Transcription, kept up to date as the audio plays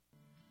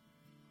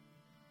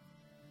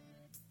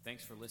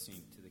Thanks for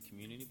listening to the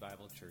Community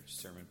Bible Church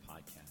Sermon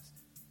Podcast.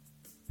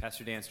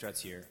 Pastor Dan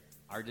Strutz here.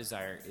 Our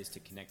desire is to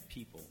connect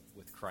people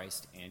with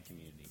Christ and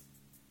community.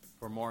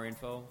 For more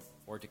info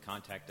or to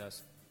contact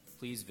us,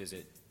 please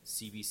visit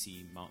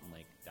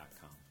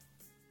cbcmountainlake.com.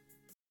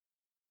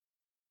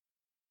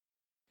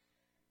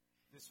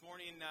 This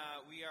morning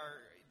we are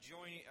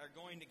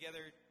going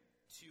together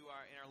to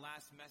in our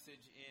last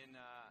message in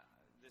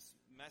this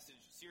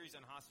message series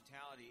on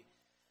hospitality.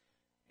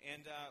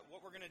 And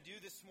what we're going to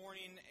do this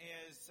morning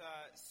is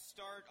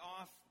start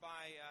off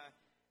by,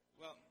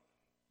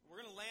 we're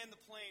going to land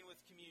the plane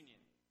with communion.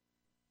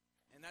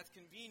 And that's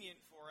convenient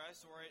for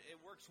us, or it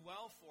works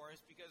well for us,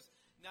 because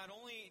not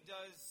only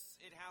does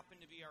it happen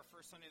to be our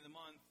first Sunday of the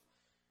month,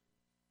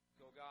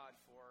 go God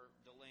for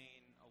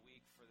delaying a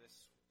week for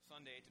this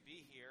Sunday to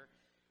be here,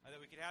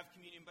 that we could have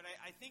communion, but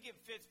I think it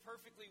fits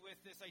perfectly with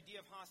this idea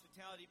of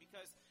hospitality,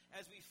 because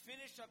as we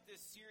finish up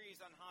this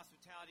series on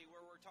hospitality,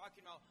 where we're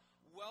talking about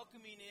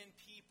welcoming in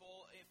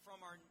people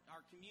from our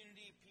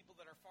community, people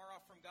that are far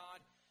off from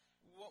God,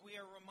 what we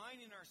are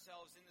reminding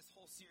ourselves in this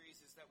whole series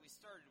is that we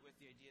started with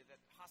the idea that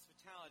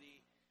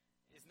hospitality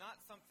is not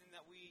something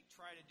that we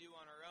try to do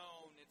on our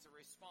own. It's a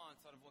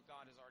response out of what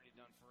God has already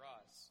done for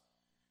us.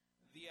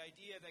 The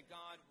idea that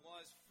God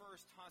was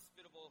first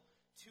hospitable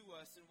to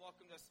us and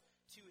welcomed us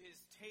to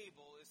his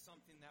table is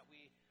something that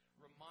we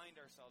remind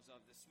ourselves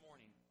of this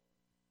morning.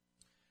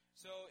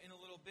 So in a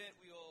little bit,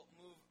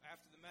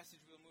 after the message,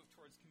 we'll move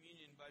towards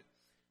communion. But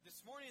this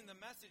morning, the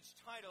message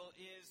title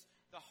is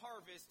The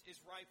Harvest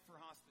is Ripe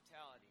for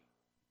Hospitality.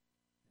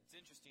 It's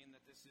interesting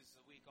that this is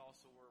a week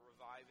also where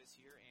Revive is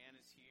here, Ann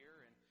is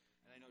here, and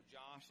I know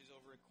Josh is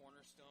over at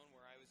Cornerstone,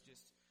 where I was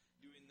just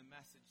doing the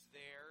message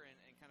there and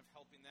kind of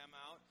helping them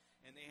out.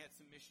 And they had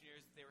some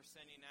missionaries that they were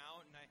sending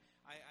out. And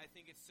I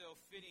think it's so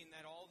fitting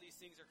that all these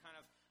things are kind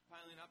of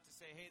piling up to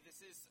say, hey, this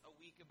is a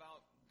week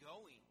about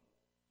going.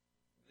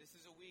 This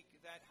is a week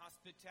that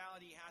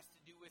hospitality has to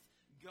do with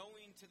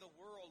going to the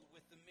world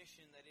with the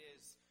mission that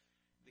is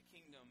the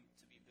kingdom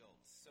to be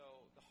built.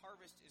 So the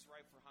harvest is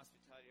ripe for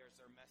hospitality is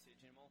our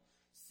message. And we'll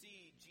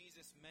see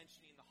Jesus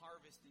mentioning the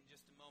harvest in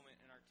just a moment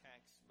in our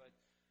text. But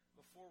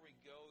before we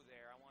go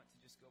there, I want to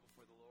just go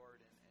before the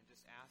Lord and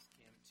just ask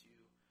him to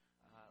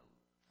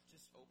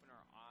just open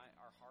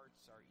our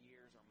hearts, our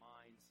ears, our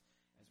minds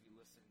as we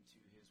listen to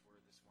his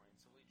word this morning.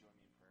 So will you join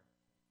me in prayer?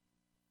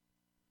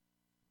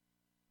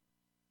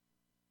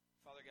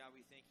 Father God,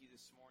 we thank you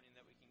this morning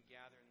that we can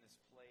gather in this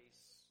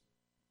place.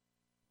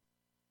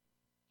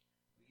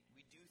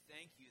 We do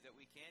thank you that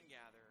we can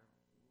gather.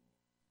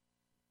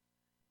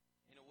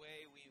 In a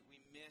way, we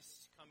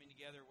missed coming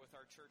together with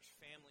our church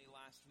family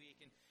last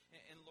week.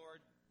 And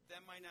Lord,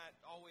 that might not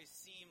always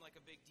seem like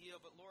a big deal,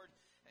 but Lord,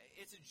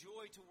 it's a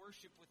joy to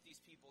worship with these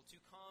people, to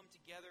come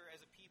together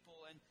as a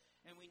people. And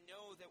we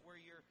know that where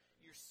your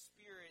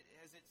spirit,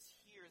 as it's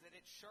here, that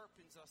it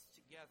sharpens us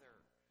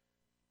together.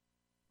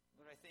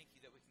 Lord, I thank you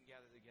that we can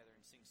gather together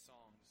and sing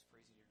songs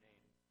praising your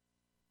name.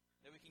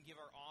 That we can give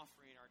our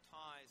offering, our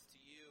tithes to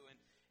you, and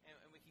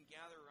we can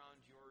gather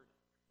around your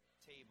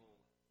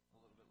table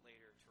a little bit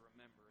later to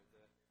remember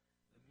the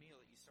meal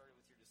that you started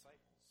with your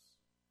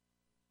disciples.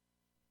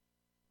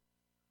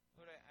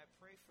 Lord, I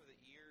pray for the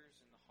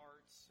ears and the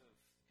hearts of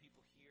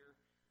people here.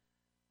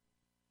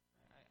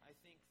 I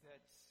think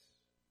that,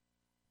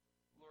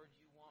 Lord,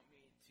 you want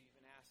me to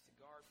even ask to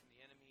guard from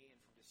the enemy and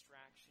from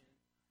distraction,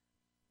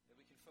 that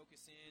we can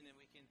focus in and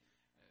we can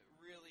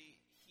really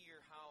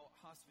hear how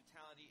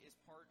hospitality is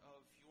part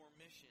of your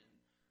mission,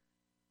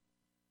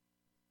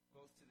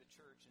 both to the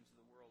church and to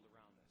the world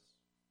around us.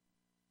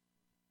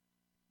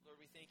 Lord,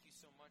 we thank you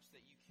so much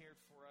that you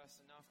cared for us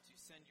enough to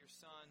send your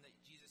Son, that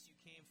Jesus, you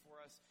came for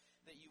us,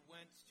 that you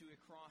went to a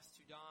cross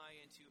to die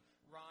and to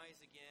rise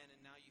again,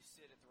 and now you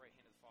sit at the right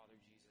hand of the Father,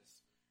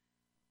 Jesus,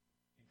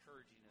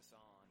 encouraging us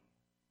on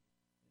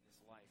in this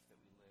life that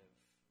we live,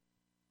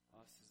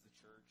 us as the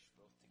church,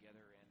 both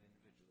together and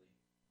individually,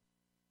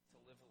 to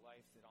live a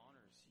life that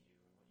honors you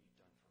and what you've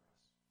done for us.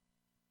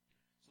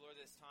 So Lord,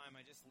 this time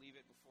I just leave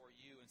it before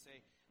you and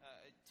say,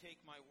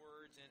 take my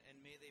words and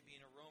may they be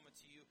an aroma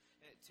to you.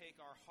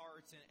 Take our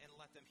hearts and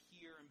let them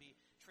hear and be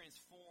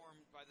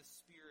transformed by the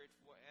Spirit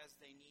as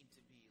they need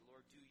to be.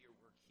 Lord, do your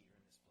work here in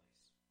this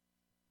place.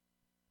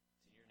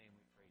 It's in your name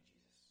we pray,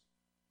 Jesus.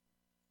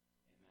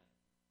 Amen.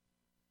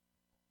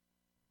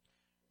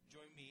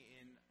 Join me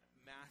in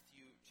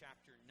Matthew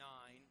chapter 9,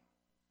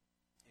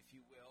 if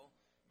you will.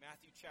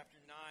 Matthew chapter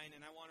 9,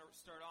 and I want to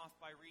start off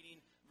by reading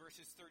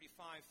verses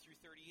 35 through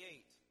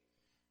 38.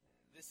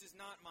 This is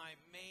not my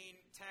main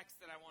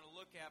text that I want to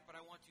look at, but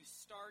I want to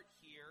start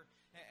here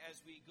as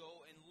we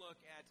go and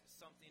look at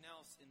something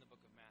else in the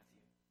book of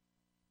Matthew.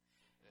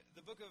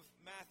 The book of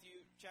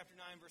Matthew, chapter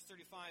 9, verse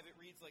 35, it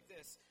reads like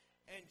this.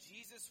 And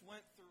Jesus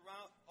went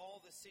throughout all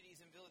the cities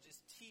and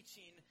villages,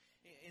 teaching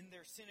in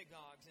their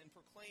synagogues and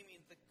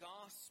proclaiming the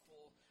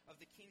gospel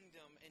of the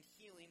kingdom and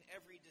healing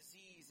every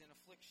disease and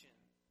affliction.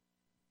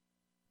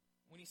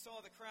 When he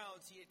saw the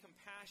crowds, he had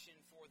compassion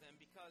for them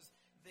because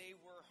they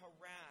were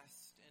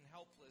harassed and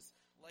helpless,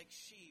 like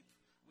sheep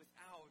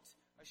without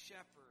a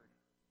shepherd.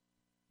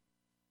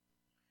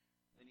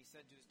 Then he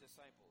said to his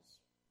disciples,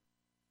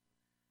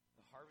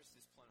 the harvest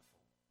is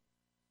plentiful,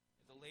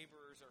 the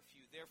laborers are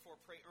few. Therefore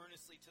pray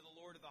earnestly to the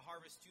Lord of the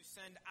harvest to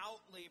send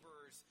out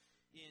laborers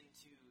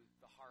into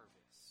the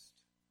harvest.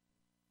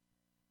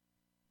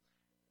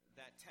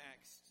 That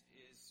text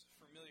is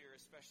familiar,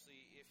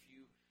 especially if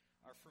you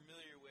are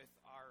familiar with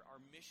our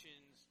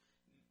missions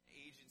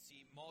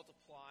agency,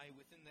 Multiply.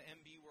 Within the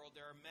MB world,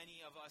 there are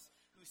many of us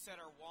who set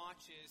our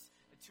watches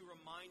to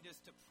remind us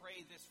to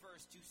pray this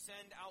verse, to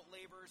send out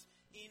laborers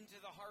into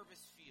the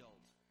harvest field.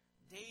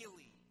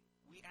 Daily,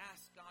 we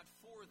ask God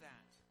for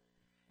that.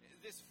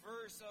 This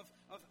verse of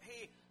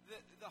hey,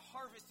 the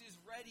harvest is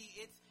ready,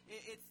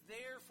 it's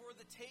there for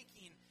the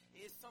taking,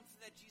 is something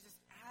that Jesus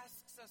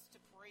asks us to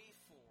pray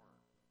for.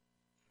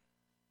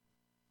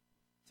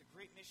 It's a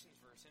great missions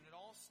verse, and it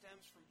all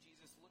stems from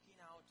Jesus looking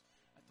out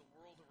at the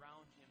world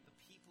around him,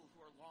 the people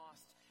who are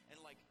lost and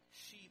like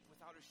sheep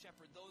without a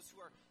shepherd, those who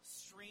are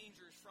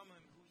strangers from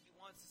him, who he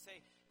wants to say,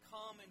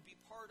 come and be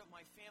part of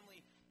my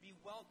family, be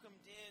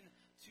welcomed in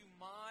to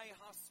my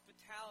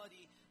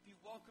hospitality, be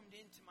welcomed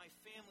into my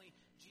family.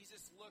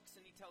 Jesus looks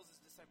and he tells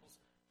his disciples,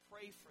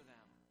 pray for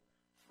them,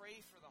 pray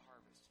for the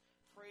harvest,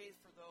 pray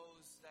for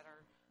those that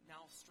are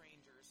now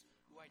strangers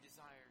who I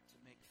desire to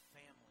make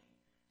family,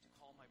 to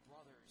call my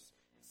brothers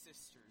and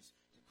sisters,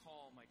 to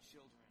call my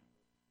children.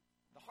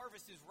 The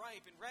harvest is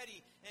ripe and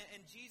ready,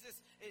 and Jesus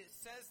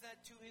says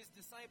that to his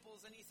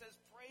disciples, and he says,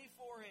 pray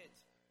for it.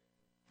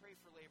 Pray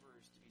for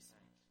laborers to be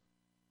sent.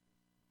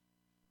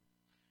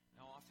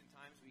 Now,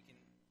 oftentimes we can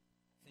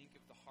think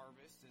of the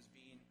harvest as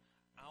being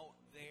out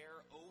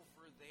there,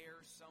 over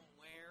there,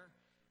 somewhere.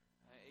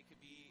 It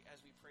could be,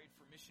 as we prayed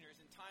for missionaries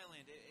in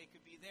Thailand, it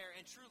could be there.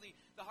 And truly,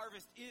 the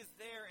harvest is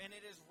there, and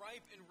it is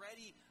ripe and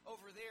ready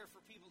over there for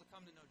people to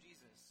come to know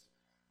Jesus.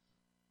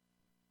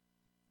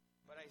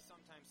 But I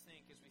sometimes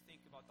think, as we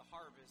think about the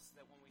harvest,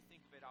 that when we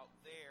think of it out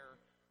there,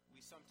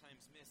 we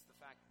sometimes miss the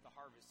fact that the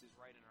harvest is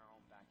right in our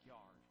own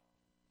backyard.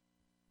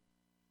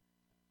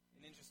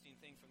 An interesting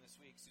thing from this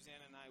week,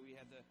 Susanna and I, we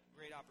had the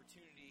great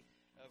opportunity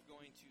of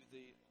going to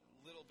the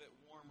little bit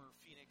warmer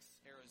Phoenix,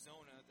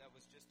 Arizona. That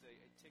was just a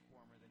tick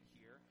warmer than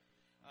here.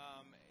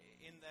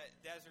 In the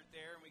desert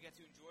there, and we got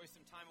to enjoy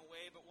some time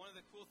away. But one of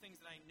the cool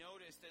things that I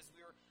noticed as we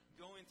were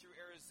going through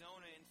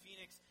Arizona and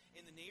Phoenix,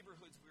 in the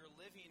neighborhoods we were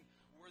living,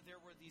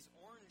 there were these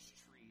orange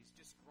trees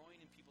just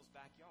growing in people's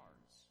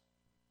backyards.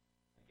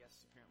 I guess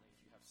apparently if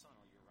you have sun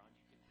all year round,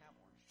 you can have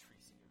orange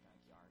trees in your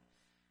backyard.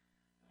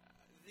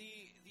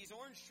 These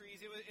orange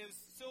trees, it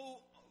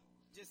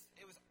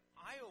was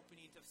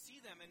eye-opening to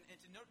see them and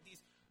to note these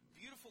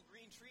beautiful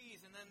green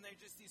trees, and then they're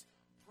just these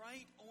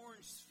bright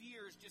orange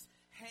spheres just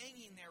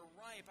hanging there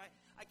ripe.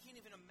 I can't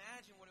even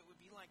imagine what it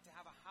would be like to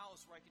have a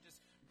house where I could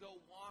just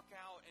go walk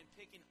out and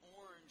pick an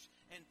orange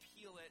and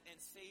peel it and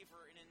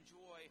savor and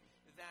enjoy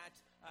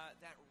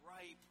that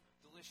ripe,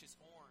 delicious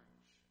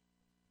orange.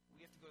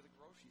 We have to go to the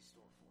grocery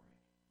store for it.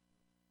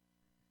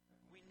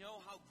 We know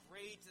how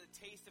great the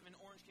taste of an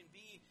orange can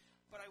be,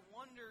 but I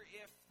wonder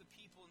if the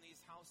people in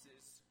these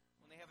houses,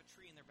 when they have a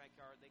tree in their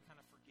backyard, they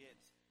kind of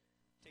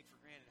take for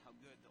granted how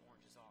good the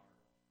oranges are.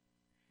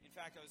 In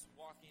fact, I was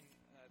walking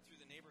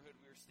through the neighborhood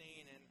we were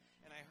staying in,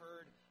 and I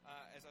heard,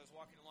 as I was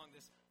walking along,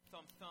 this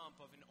thump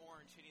of an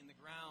orange hitting the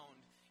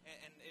ground,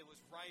 and it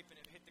was ripe, and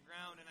it hit the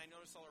ground, and I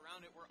noticed all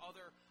around it were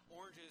other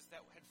oranges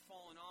that had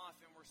fallen off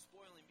and were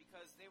spoiling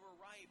because they were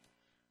ripe,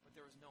 but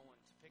there was no one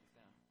to pick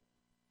them.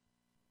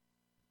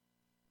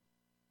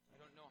 I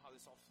don't know how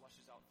this all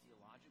flushes out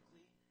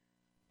theologically,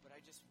 but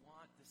I just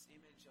want this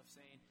image of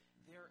saying,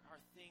 there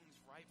are things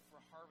ripe for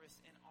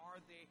harvest, and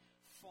are they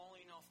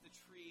falling off the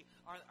tree?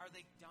 Are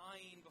they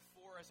dying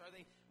before us? Are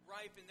they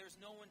ripe and there's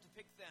no one to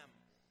pick them?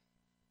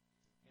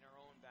 In our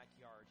own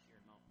backyard here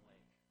in Mountain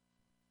Lake.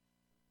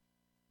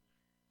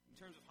 In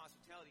terms of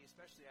hospitality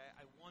especially,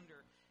 I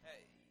wonder,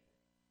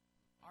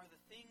 are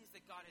the things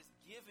that God has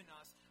given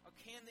us, or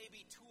can they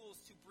be tools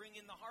to bring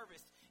in the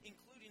harvest,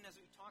 including, as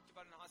we talked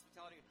about in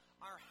hospitality,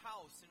 our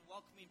house and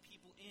welcoming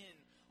people in,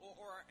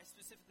 or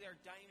specifically our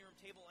dining room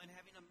table and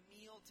having a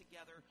meal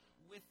together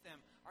with them?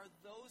 Are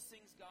those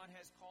things God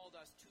has called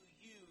us to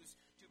use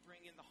to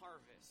bring in the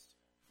harvest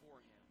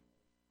for Him?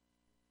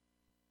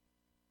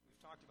 We've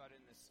talked about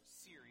in this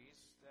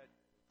series that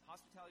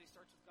hospitality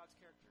starts with God's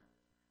character.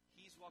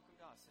 He's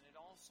welcomed us, and it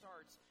all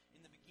starts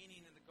in the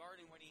beginning in the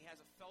garden when He has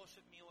a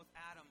fellowship meal with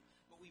Adam,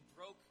 but we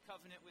broke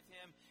covenant with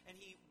Him, and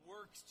He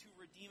works to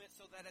redeem it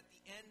so that at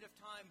the end of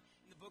time,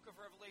 in the book of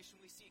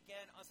Revelation, we see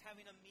again us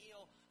having a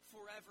meal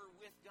forever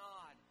with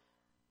God.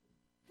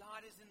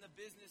 God is in the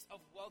business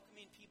of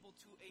welcoming people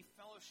to a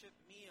fellowship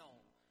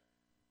meal,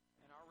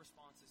 and our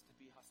response is to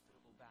be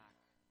hospitable back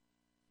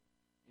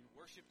in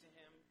worship to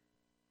Him,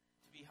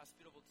 be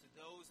hospitable to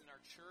those in our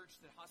church.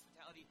 That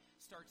hospitality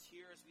starts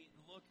here as we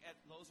look at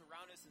those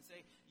around us and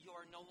say, you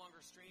are no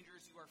longer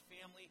strangers, you are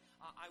family.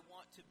 I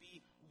want to be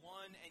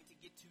one and to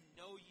get to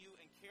know you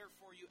and care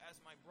for you as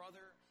my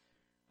brother.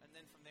 And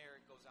then from there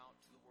it goes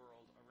out to the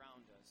world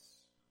around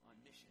us on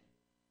mission.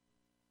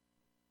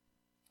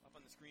 Up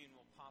on the screen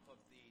will pop up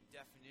the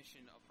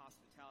definition of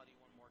hospitality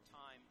one more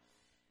time.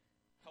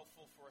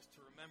 Helpful for us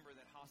to remember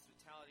that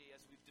hospitality, as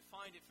we've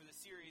defined it for the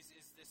series,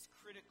 is this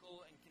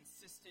critical and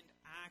consistent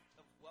act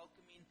of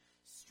welcoming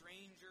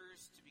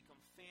strangers to become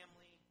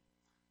family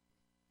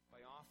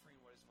by offering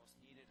what is most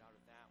needed out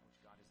of that which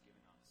God has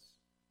given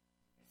us.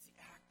 It's the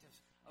act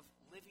of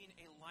living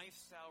a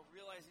lifestyle,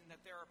 realizing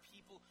that there are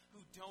people who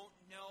don't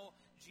know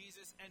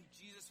Jesus, and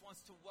Jesus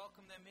wants to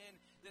welcome them in,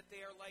 that they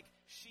are like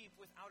sheep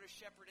without a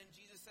shepherd, and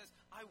Jesus says,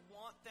 I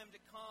want them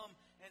to come,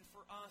 and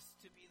for us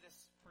to be the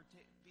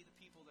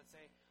people that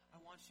say,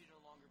 I want you to no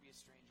longer be a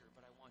stranger,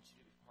 but I want you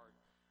to be part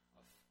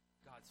of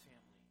God's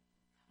family.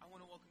 I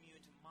want to welcome you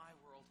into my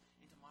world,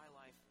 into my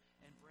life,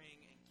 and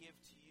bring and give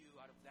to you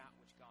out of that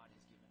which God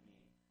has given me,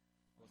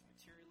 both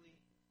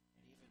materially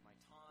and even my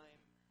time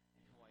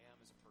and who I am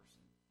as a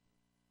person.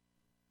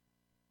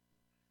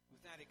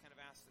 With that, it kind of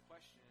asks the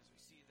question, as we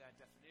see that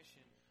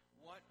definition,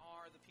 what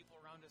are the people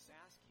around us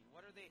asking?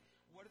 What are they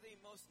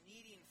most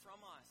needing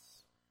from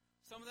us?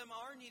 Some of them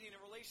are needing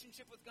a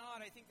relationship with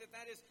God. I think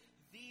that is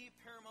the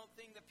paramount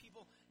thing that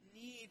people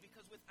need,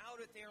 because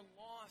without it they are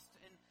lost,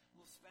 and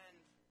will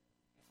spend,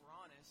 if we're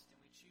honest, and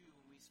we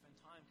spend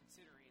time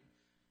considering,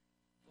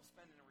 we'll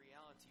spend in a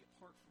reality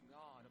apart from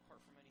God,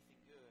 apart from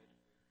anything good,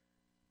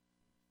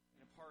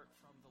 and apart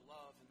from the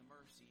love and the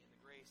mercy and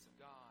the grace of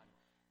God,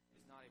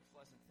 is not a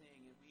pleasant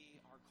thing. And we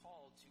are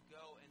called to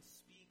go and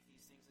speak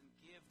these things and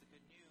give the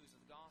good news of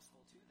the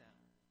gospel to them.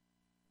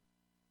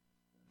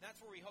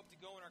 That's where we hope to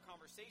go in our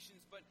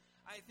conversations, but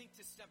I think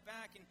to step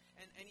back and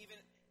even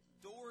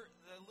the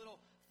little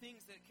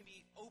things that can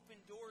be open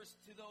doors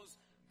to those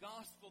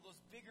gospel, those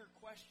bigger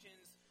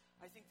questions.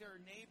 I think there are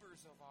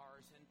neighbors of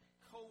ours and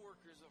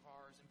co-workers of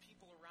ours and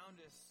people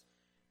around us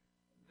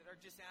that are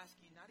just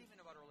asking, not even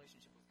about a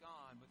relationship with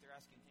God, but they're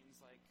asking things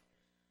like,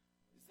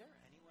 is there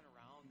anyone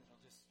around that'll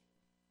just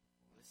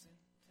listen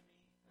to me,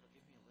 that'll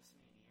give me a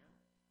listening ear?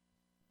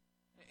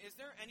 Is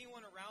there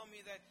anyone around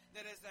me that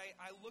as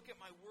I look at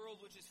my world,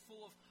 which is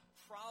full of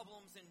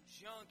problems and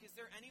junk, is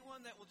there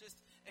anyone that will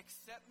just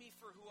accept me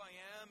for who I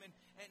am and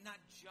not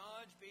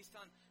judge based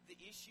on the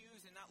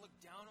issues and not look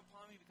down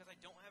upon me because I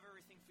don't have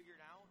everything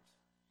figured out?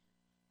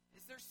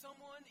 Is there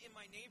someone in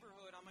my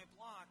neighborhood, on my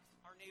block,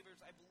 our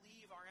neighbors, I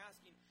believe, are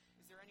asking,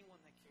 is there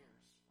anyone that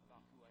cares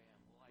about who I am?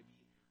 Will I be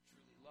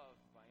truly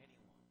loved by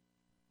anyone?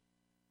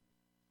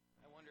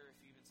 I wonder if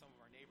even some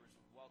of our neighbors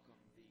would welcome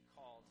the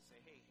call to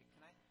say, hey, can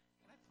I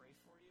pray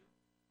for you?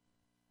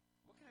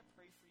 What can I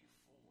pray for you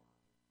for?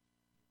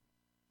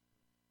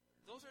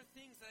 Those are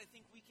things that I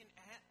think we can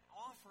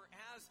offer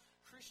as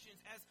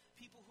Christians, as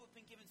people who have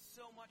been given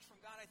so much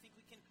from God. I think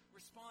we can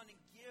respond and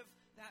give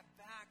that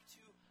back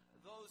to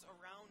those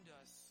around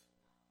us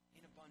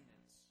in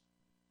abundance.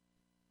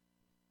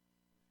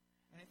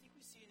 And I think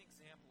we see an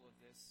example of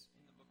this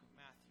in the book of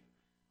Matthew.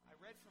 I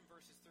read from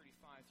verses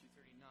 35 through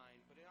 39,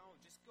 but I'll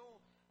just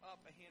go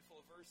up a handful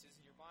of verses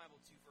in your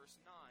Bible to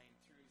verse 9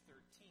 through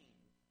 13.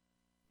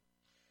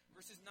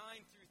 Verses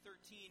 9 through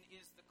 13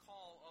 is the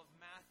call of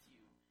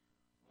Matthew,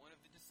 one of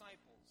the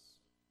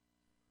disciples.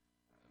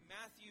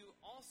 Matthew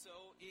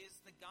also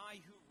is the guy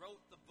who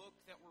wrote the book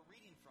that we're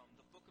reading from,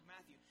 the book of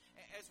Matthew.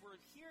 As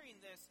we're hearing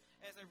this,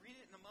 as I read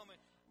it in a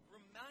moment,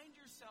 remind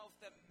yourself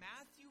that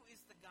Matthew is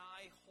the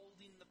guy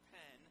holding the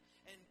pen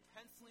and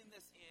penciling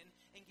this in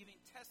and giving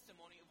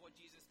testimony of what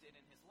Jesus did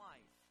in his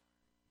life.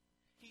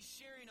 He's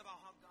sharing about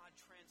how God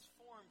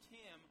transformed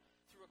him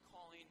through a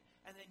calling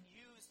and then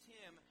used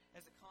him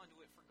as a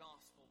conduit for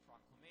gospel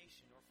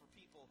proclamation, or for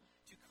people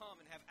to come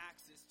and have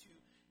access to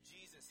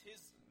Jesus,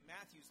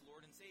 Matthew's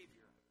Lord and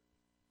Savior.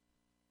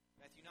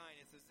 Matthew 9,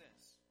 it says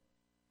this.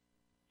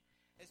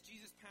 As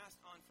Jesus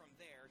passed on from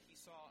there, he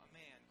saw a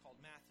man called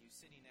Matthew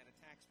sitting at a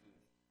tax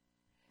booth.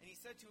 And he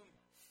said to him,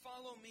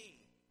 "Follow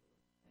me."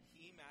 And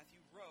he,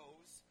 Matthew,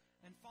 rose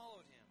and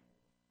followed him.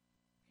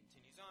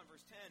 Continues on,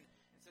 verse 10.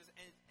 It says,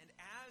 and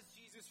as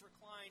Jesus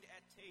reclined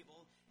at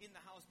table in the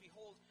house,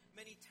 behold,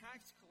 many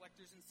tax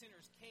collectors and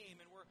sinners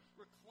came and were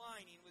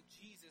reclining with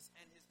Jesus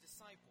and his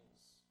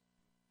disciples.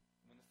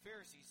 When the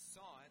Pharisees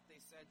saw it, they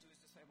said to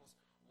his disciples,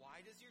 "Why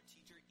does your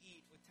teacher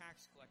eat with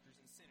tax collectors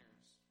and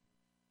sinners?"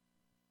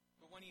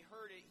 But when he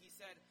heard it, he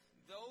said,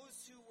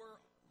 "Those who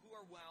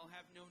are well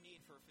have no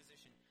need for a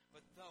physician,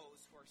 but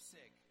those who are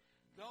sick.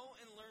 Go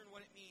and learn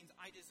what it means,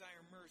 I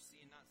desire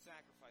mercy and not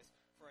sacrifice,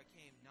 for I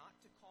came not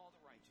to call the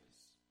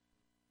righteous,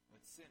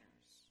 but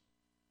sinners."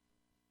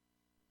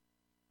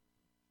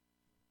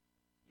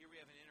 Here we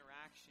have an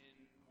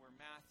interaction where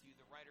Matthew,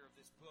 the writer of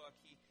this book,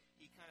 he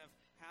kind of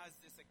has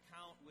this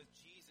account with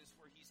Jesus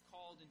where he's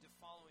called into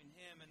following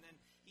him, and then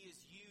he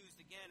is used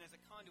again as a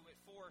conduit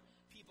for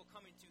people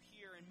coming to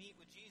hear and meet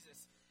with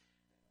Jesus.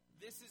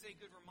 This is a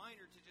good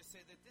reminder to just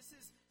say that this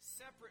is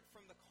separate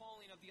from the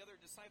calling of the other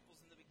disciples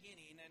in the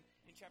beginning and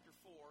in chapter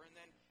 4, and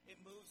then it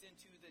moves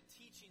into the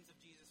teachings of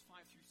Jesus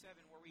 5 through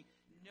 7, where we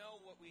know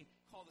what we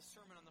call the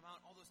Sermon on the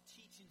Mount, all those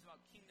teachings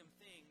about kingdom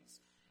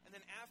things. And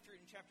then after,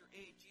 in chapter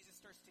 8, Jesus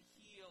starts to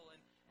heal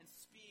and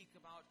speak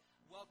about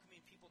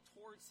welcoming people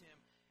towards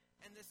him.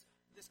 And this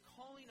this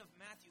calling of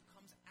Matthew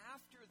comes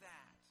after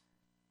that.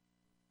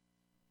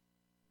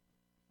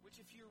 Which,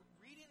 if you're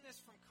reading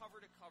this from cover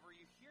to cover,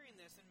 you're hearing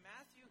this, and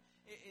Matthew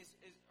is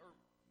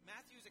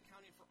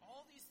accounting for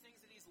all these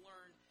things that he's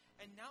learned,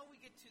 and now we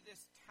get to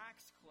this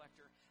tax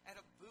collector at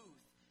a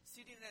booth,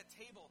 sitting at a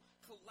table,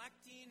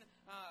 collecting,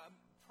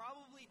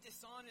 probably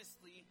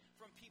dishonestly,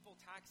 from people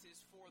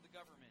taxes for the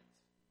government.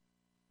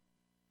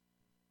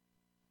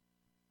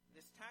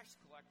 This tax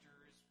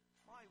collector is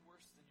probably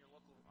worse than your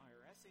local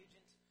IRS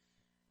agent,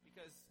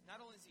 because not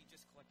only is he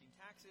just collecting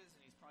taxes,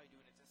 and he's probably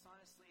doing it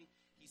dishonestly,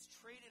 he's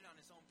traded on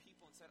his own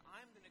people and said,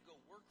 I'm going to go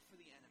work for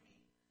the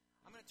enemy.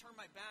 I'm going to turn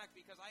my back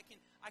because I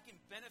can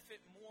benefit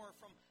more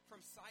from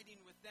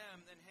siding with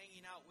them than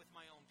hanging out with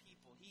my own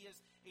people. He is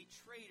a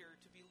traitor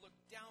to be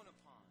looked down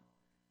upon.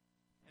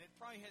 And it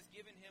probably has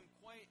given him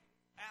quite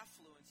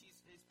affluence.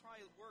 He's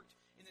probably worked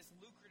in this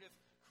lucrative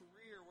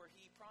career where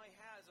he probably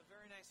has a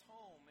very nice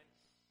home and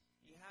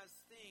he has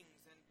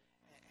things and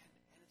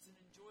it's an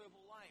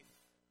enjoyable life,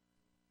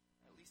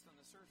 at least on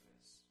the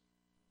surface.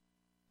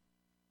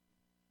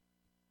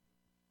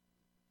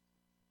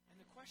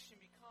 And the question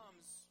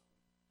becomes,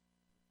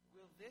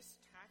 will this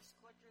tax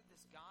collector,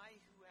 this guy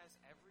who has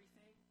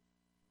everything,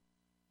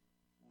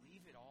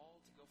 leave it all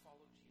to go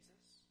follow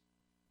Jesus?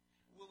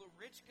 Will a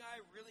rich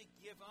guy really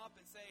give up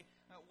and say,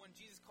 when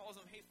Jesus calls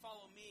him, hey,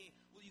 follow me,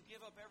 will you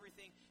give up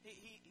everything?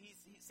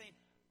 He's saying,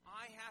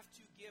 I have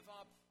to give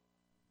up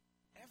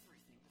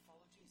everything to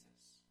follow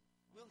Jesus.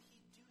 Will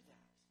he do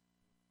that?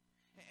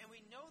 And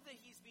we know that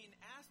he's being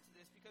asked to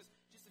this because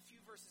just a few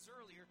verses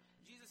earlier,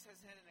 Jesus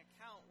has had an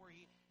account where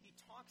he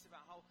talks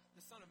about how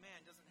the Son of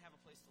Man doesn't have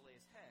a place to lay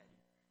his head.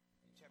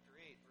 In chapter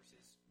 8,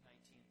 verses 19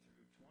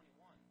 through 21,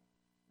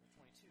 or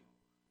 22.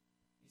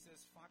 He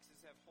says, foxes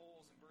have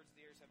holes and birds of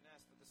the air have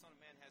nests, but the Son of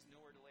Man has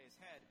nowhere to lay his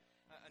head.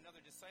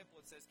 Another disciple,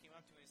 it says, came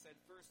up to him and said,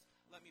 first,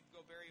 let me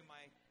go bury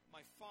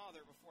my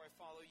father before I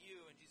follow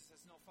you. And Jesus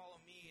says, no, follow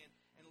me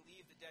and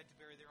leave the dead to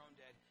bury their own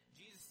dead.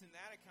 Jesus in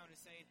that account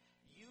is saying,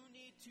 you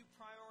need to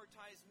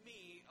prioritize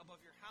me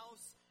above your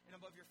house and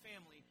above your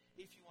family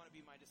if you want to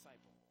be my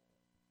disciple.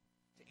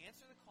 To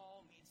answer the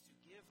call means to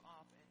give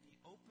up and be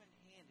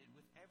open-handed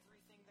with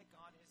everything that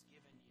God has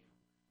given you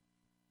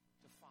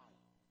to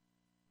follow.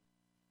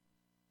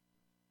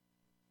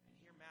 And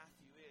here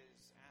Matthew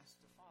is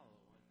asked to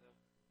follow, and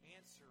the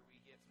answer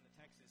we get from the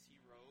text is he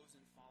rose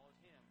and followed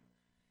him.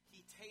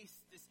 He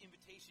tastes this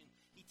invitation.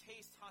 He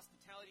tastes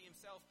hospitality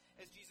himself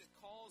as Jesus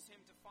calls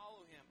him to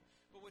follow him.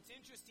 But what's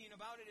interesting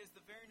about it is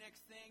the very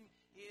next thing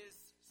is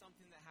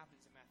something that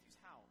happens in Matthew's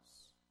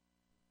house.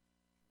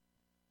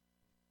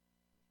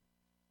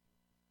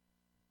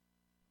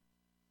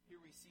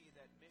 Here we see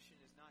that mission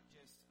is not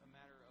just a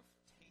matter of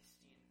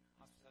tasting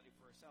hospitality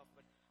for ourselves,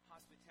 but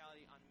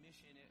hospitality on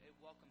mission. It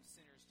welcomes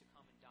sinners to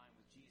come and dine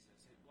with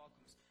Jesus. It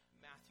welcomes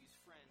Matthew's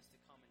friends to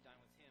come and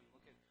dine with him.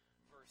 Look at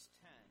verse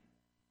 10.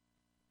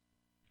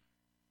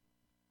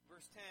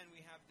 Verse 10,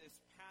 we have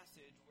this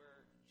passage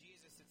where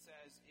Jesus, it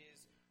says,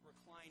 is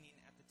reclining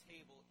at the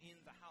table in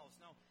the house.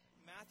 Now,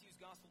 Matthew's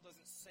gospel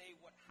doesn't say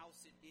what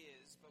house it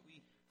is, but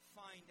we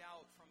find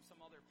out from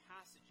some other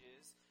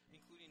passages,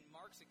 including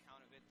Mark's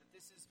account of it, that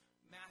this is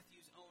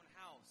Matthew's own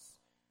house.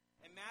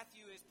 And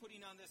Matthew is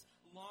putting on this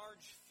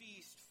large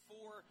feast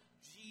for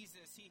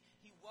Jesus.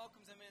 He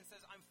welcomes him in and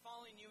says, I'm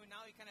following you. And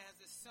now he kind of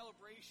has this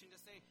celebration to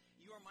say,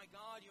 you are my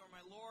God, you are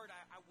my Lord.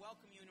 I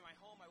welcome you into my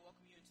home. I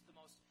welcome you into the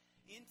most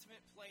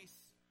intimate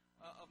place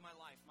of my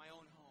life, my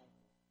own home.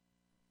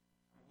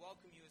 I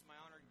welcome you as my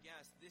honored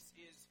guest. This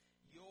is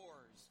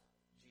yours,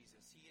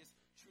 Jesus. He is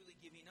truly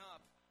giving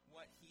up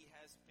what he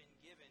has been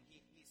given.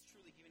 He's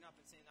truly giving up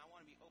and saying, I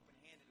want to be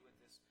open-handed with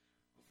this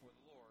before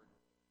the Lord.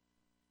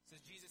 It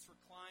says Jesus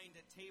reclined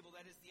at table.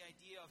 That is the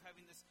idea of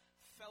having this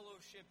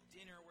fellowship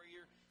dinner where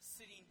you're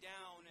sitting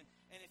down,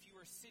 and if you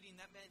were sitting,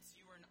 that meant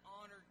you were an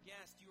honored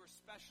guest. You were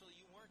special.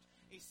 You weren't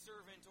a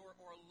servant or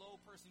a low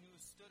person who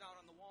stood out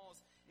on the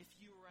walls. If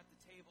you were at the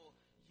table,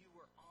 you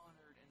were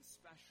honored and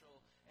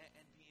special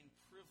and being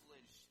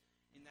privileged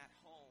in that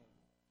home.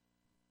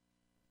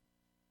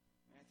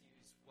 Matthew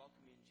is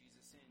welcoming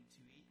Jesus in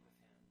to eat with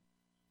him.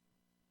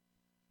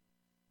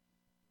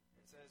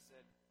 It says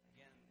that,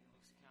 again, in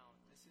Luke's account,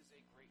 this is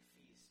a great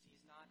feast.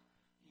 He's not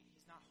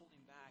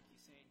holding back.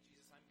 He's saying,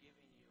 Jesus, I'm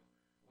giving you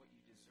what you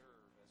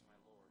deserve as my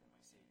Lord and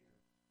my Savior.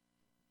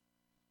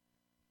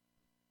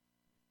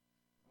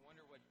 I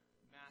wonder what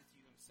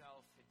Matthew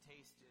himself had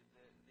tasted,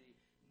 the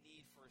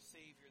need for a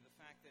Savior, the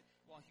fact that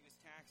while he was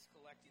tax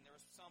collecting, there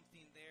was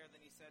something there.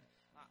 Then he said,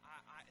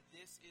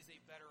 this is a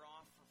better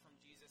offer from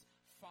Jesus.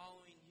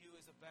 Following you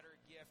is a better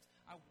gift.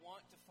 I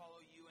want to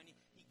follow you. And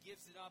he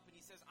gives it up and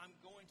he says, I'm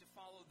going to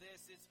follow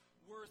this. It's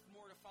worth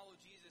more to follow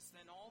Jesus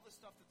than all the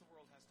stuff that the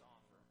world has to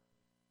offer.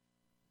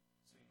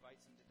 So he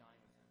invites him to dine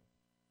with him.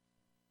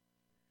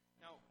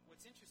 Now,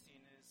 what's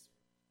interesting is,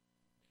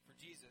 for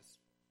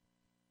Jesus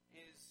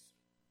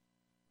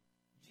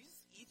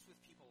eats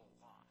with people a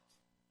lot.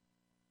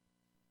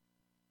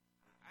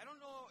 I don't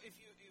know if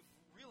you've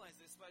realized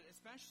this, but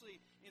especially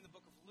in the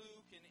book of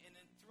Luke and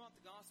throughout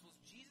the Gospels,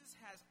 Jesus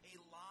has a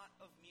lot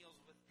of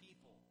meals with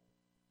people.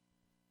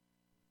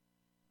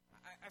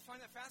 I find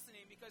that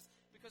fascinating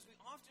because we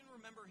often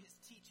remember his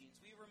teachings.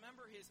 We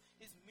remember his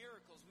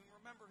miracles. We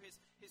remember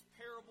his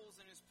parables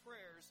and his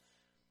prayers.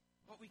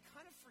 But we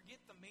kind of forget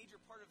the major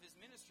part of his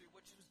ministry,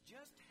 which was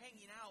just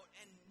hanging out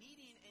and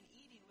meeting and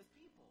eating with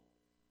people.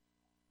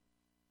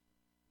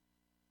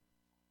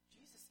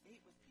 Jesus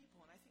ate with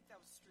people, and I think that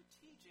was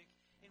strategic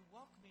in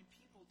welcoming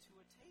people to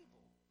a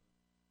table.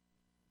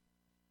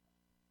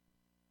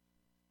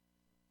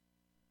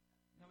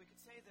 Now, we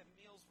could say that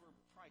meals were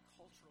probably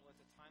cultural at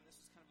the time. This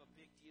was kind of a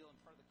big deal and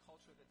part of the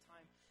culture at the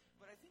time.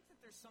 But I think that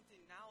there's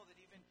something now that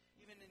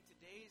even in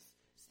today's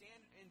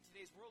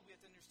world, we have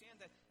to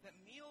understand that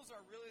meals are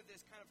really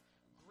this kind of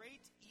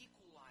great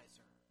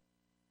equalizer,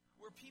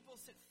 where people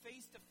sit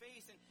face to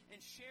face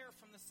and share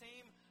from the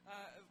same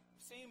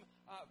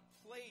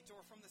plate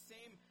or from the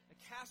same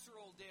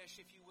casserole dish,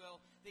 if you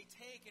will. They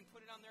take and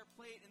put it on their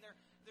plate, and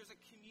there's a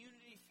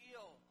community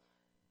feel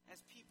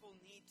as people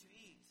need to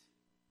eat.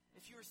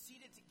 If you are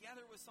seated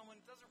together with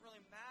someone, it doesn't really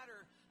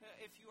matter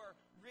if you are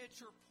rich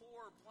or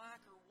poor,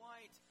 black or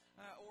white,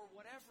 or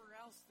whatever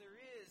else there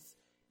is.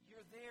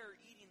 You're there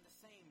eating the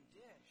same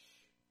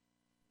dish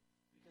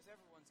because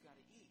everyone's got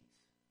to eat.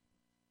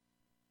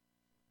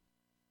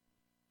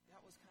 That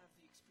was kind of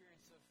the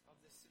experience of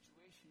this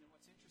situation. And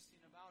what's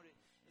interesting about it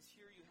is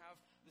here you have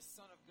the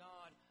Son of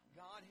God,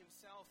 God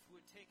himself, who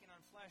had taken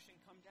on flesh and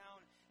come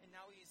down, and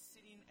now he is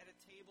sitting at a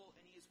table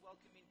and he is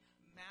welcoming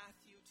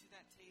Matthew to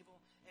that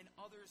table and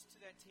others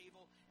to that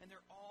table, and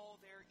they're all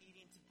there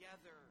eating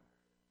together.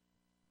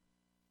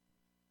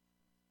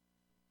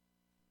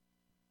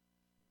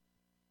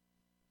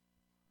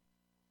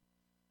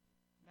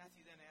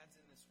 Matthew then adds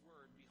in this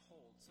word,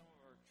 behold. Some of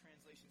our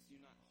translations do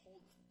not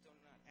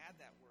add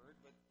that word,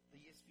 but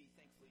the ESV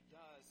thankfully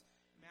does.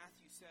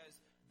 Matthew says,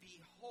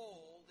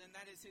 behold, and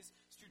that is his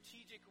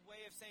strategic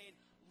way of saying,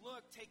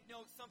 look, take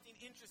note, something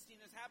interesting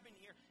is happening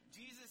here.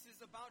 Jesus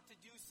is about to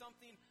do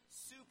something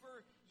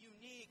super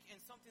unique and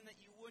something that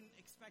you wouldn't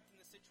expect in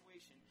the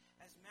situation.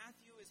 As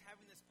Matthew is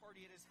having this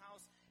party at his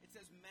house, it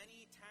says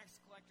many tax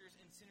collectors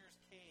and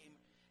sinners came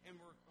and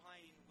were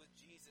reclining with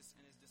Jesus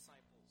and his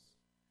disciples.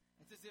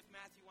 It's as if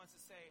Matthew wants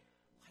to say,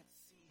 let's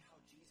see how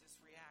Jesus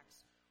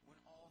reacts when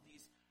all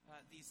these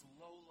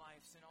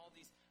lowlifes and all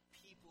these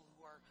people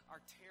who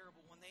are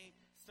terrible, when they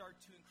start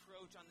to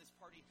encroach on this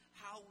party.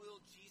 How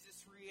will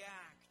Jesus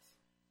react?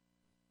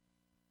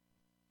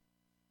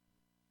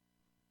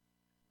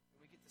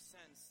 And we get the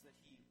sense that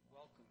he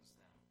welcomes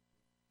them.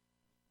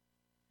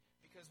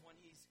 Because when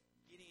he's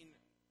getting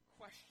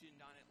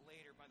questioned on it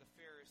later by the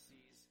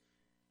Pharisees,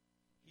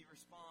 he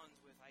responds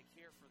with, I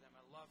care for them,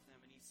 I love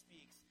them, and he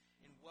speaks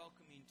in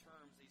welcoming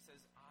terms. He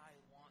says, I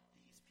want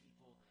these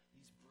people,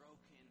 these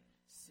broken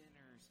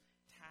sinners,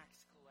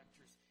 tax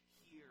collectors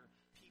here,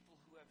 people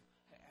who have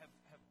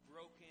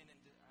broken and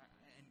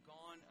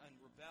gone and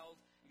rebelled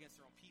against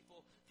their own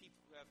people who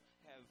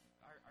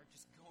are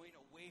just going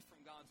away from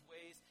God's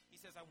ways. He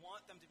says, I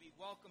want them to be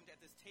welcomed at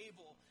this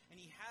table,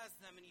 and he has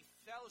them, and he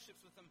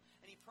fellowships with them,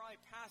 and he probably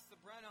passed the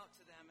bread out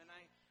to them. And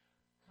I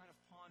kind of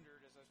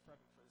pondered as I was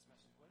prepping for this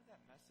message, what did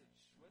that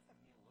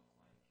meal look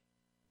like?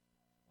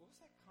 What was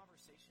that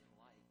conversation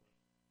like?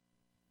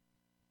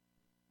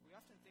 We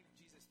often think of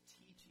Jesus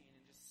teaching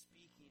and just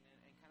speaking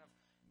and kind of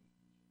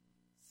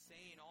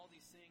saying all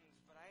these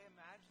things, but I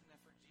imagine that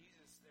for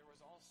Jesus there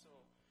was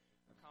also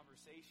a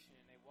conversation,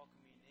 a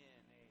welcoming in,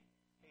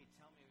 hey,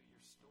 tell me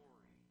your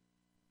story.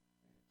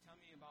 Tell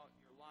me about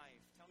your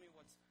life. Tell me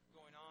what's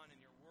going on in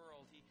your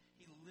world. He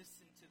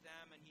listened to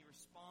them and he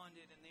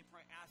responded, and they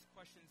probably asked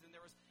questions, and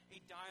there was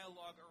a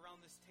dialogue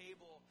around this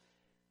table.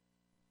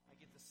 I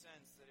get the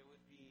sense that it would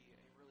have been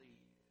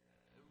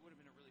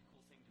a really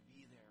cool thing to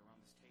be there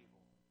around this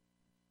table.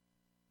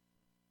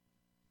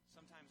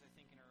 Sometimes I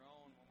think in our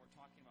own, when we're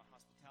talking about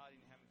hospitality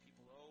and having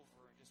people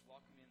over and just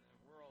welcoming into the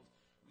world,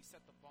 we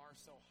set the bar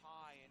so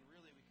high, and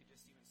really we could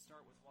just even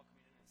start with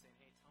welcoming in and saying,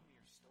 hey, tell me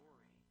your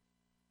story.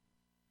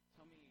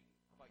 Tell me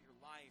about your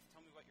life.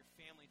 Tell me about your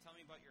family. Tell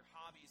me about your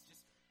hobbies.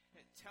 Just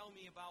tell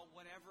me about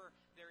whatever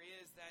there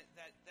is that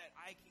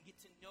I can get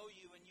to know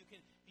you, and you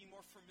can be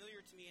more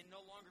familiar to me and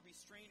no longer be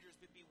strangers,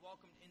 but be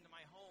welcomed into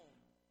my home.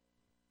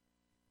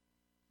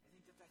 I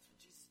think that that's what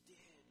Jesus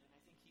did, and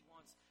I think he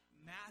wants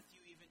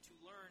Matthew even to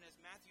learn. As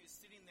Matthew is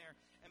sitting there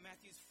and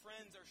Matthew's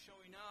friends are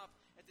showing up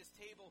at this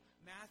table,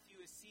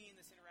 Matthew is seeing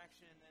this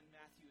interaction, and then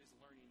Matthew is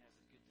learning as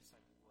a good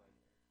disciple would.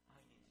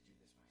 I need to do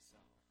this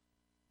myself.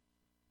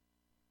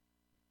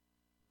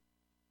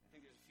 I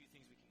think there's a few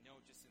things we can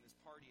note just in this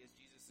party as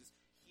Jesus is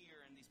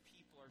here and these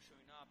people are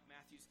showing up.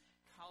 Matthew's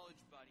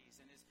college buddies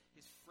and his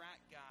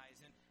frat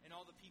guys and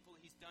all the people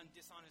he's done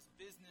dishonest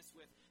business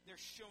with, they're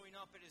showing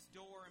up at his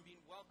door and being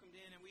welcomed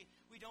in. And we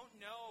don't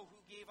know who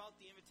gave out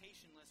the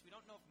invitation list. We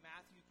don't know if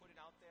Matthew put it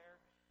out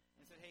there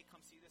and said, hey, come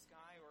see this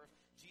guy, or if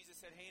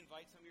Jesus said, hey,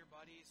 invite some of your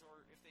buddies,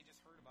 or if they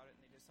just heard about it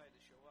and they decided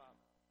to show up.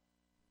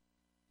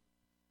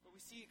 But But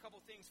we see a couple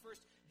things.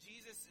 First,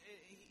 Jesus,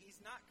 he's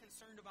not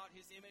concerned about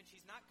his image.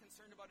 He's not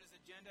concerned about his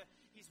agenda.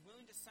 He's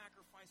willing to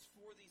sacrifice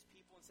for these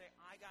people and say,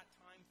 I got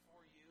time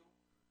for you.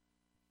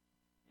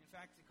 In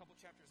fact, a couple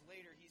chapters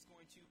later, he's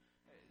going to,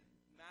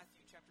 Matthew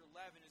chapter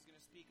 11 is going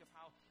to speak of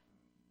how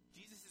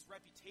Jesus'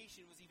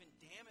 reputation was even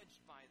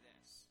damaged by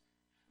this.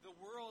 The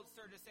world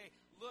started to say,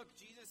 look,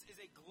 Jesus is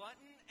a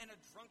glutton and a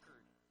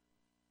drunkard.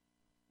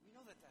 We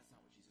know that that's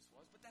not what Jesus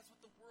was, but that's what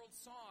the world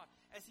saw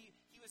as he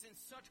was in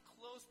such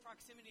close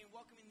proximity and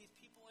welcoming these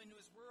people into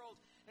his world.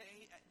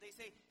 They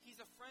say he's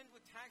a friend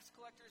with tax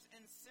collectors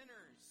and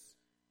sinners.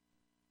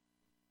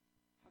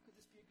 How could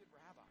this be a good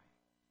rabbi?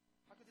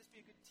 How could this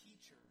be a good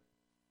teacher?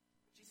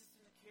 Jesus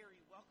doesn't care.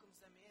 He welcomes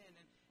them in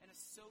and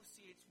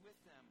associates with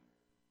them.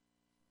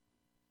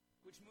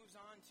 Which moves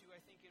on to,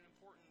 I think, an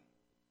important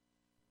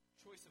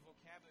choice of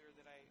vocabulary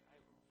that I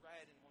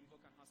read in one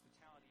book on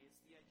hospitality. It's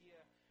the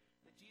idea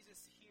that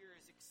Jesus here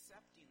is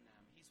accepting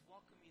them. He's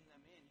welcoming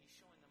them in. He's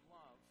showing them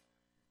love.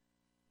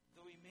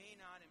 Though he may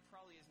not and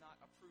probably is not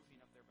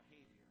approving of their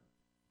behavior.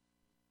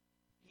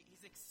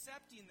 He's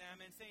accepting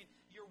them and saying,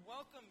 you're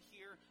welcome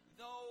here,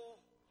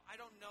 though I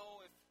don't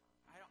know if,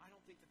 I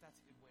don't think that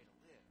that's a good way to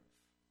live.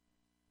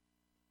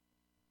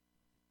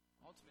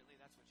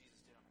 Ultimately, that's what Jesus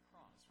did on the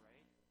cross,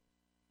 right?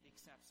 He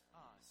accepts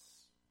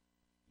us,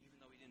 even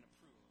though he didn't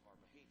approve of our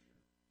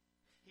behavior.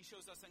 He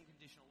shows us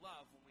unconditional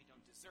love when we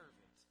don't deserve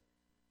it.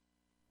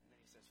 And then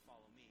he says,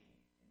 follow me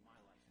in my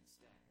life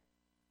instead.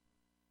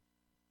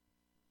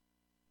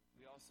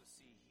 We also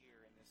see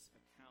here in this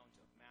account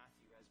of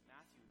Matthew, as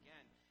Matthew,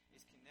 again,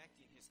 is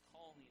connecting his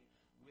calling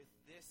with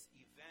this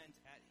event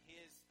at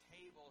his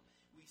table,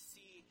 we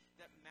see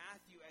that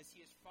Matthew, as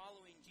he is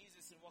following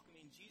Jesus and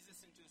welcoming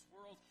Jesus into his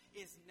world,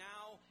 is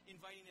now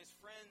inviting his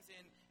friends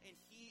in, and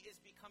he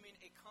is becoming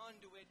a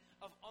conduit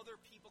of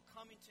other people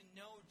coming to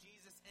know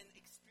Jesus and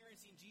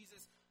experiencing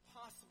Jesus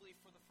possibly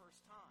for the first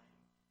time.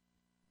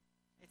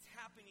 It's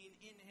happening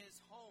in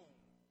his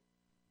home.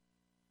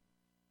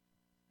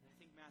 And I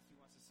think Matthew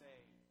wants to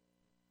say,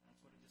 that's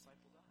what a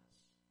disciple does.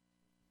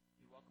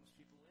 He welcomes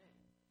people in.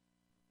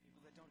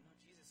 People that don't know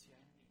Jesus yet,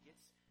 and he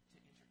gets to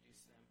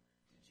introduce them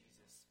to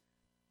Jesus,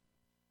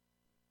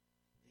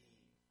 the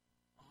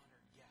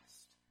honored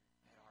guest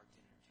at our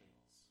dinner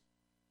tables.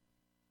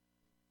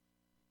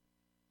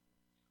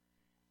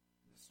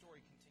 The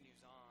story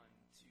continues on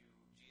to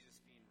Jesus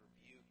being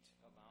rebuked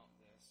about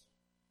this.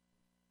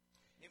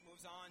 It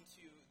moves on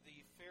to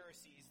the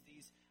Pharisees,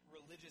 these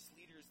religious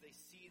leaders. They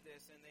see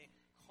this and they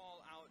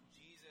call out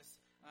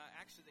Jesus.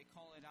 Actually, they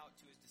call it out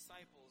to his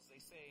disciples.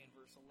 They say in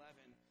verse 11,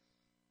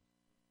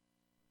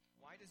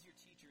 why does your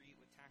teacher eat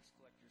with tax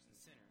collectors and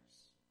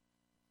sinners?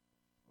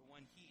 But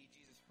when he,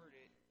 Jesus, heard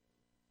it,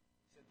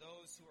 said,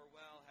 those who are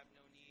well have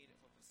no need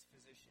of a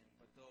physician,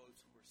 but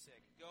those who are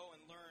sick. Go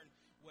and learn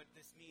what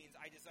this means.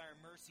 I desire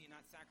mercy and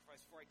not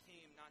sacrifice, for I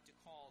came not to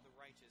call the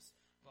righteous,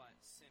 but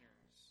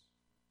sinners.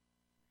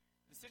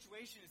 The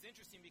situation is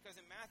interesting because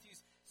in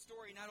Matthew's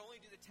story, not only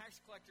do the tax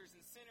collectors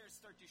and sinners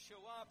start to show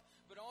up,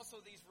 but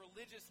also these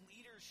religious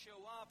leaders show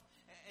up.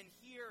 And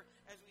here,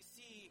 as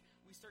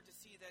we start to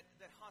see that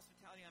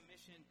hospitality on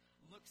mission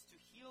looks to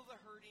heal the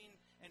hurting,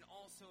 and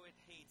also it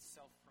hates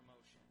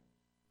self-promotion.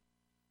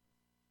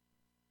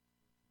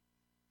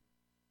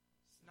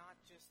 It's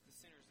not just the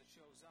sinners that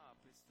shows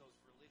up, it's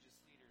those religious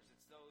leaders.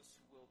 It's those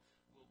who will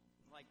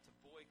like to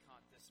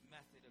boycott this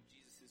method of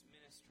Jesus'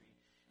 ministry.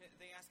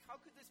 They ask, how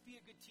could this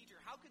be a good teacher?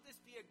 How could this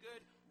be a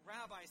good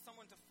rabbi,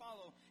 someone to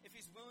follow, if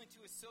he's willing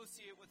to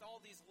associate with all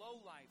these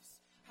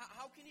lowlifes?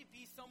 How can he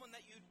be someone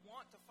that you'd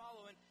want to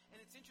follow? And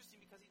it's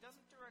interesting because he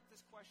doesn't direct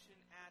this question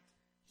at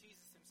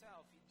Jesus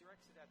himself. He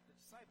directs it at the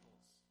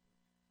disciples.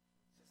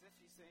 It's as if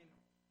he's saying,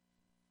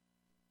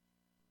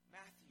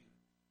 Matthew,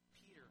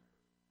 Peter,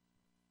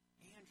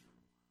 Andrew,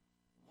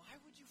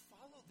 why would you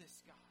follow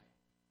this guy?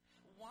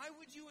 Why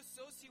would you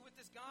associate with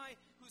this guy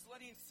who's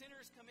letting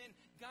sinners come in,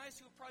 guys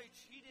who have probably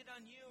cheated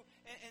on you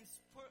and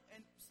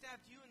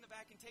stabbed you in the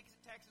back and taken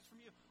taxes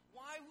from you?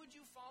 Why would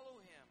you follow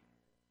him?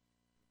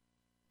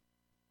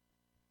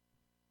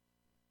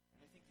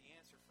 And I think the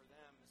answer for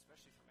them,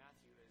 especially for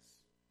Matthew, is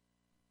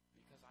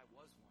because I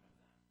was one of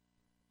them.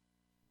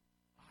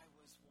 I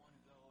was one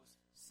of those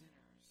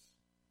sinners,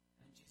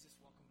 and Jesus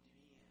welcomed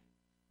me in.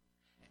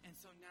 And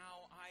so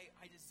now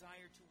I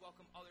desire to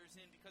welcome others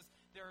in because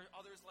there are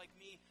others like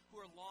me who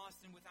are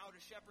lost and without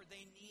a shepherd.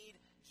 They need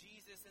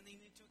Jesus and they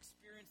need to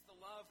experience the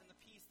love and the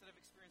peace that I've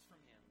experienced from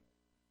him.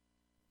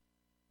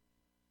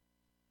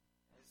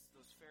 As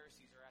those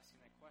Pharisees are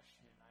asking that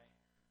question, I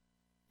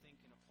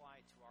think and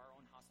apply to our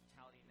own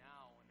hospitality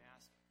now and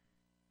ask,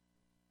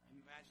 I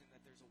imagine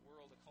that there's a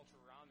world, a culture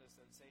around us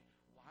that would say,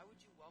 why would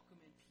you welcome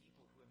in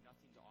people who have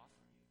nothing to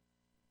offer you?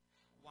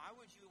 Why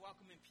would you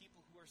welcome in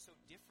people who are so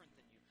different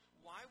than you?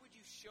 Why would you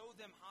show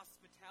them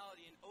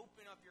hospitality and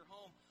open up your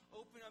home,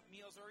 open up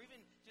meals, or even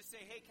just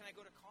say, hey, can I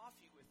go to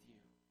coffee with you?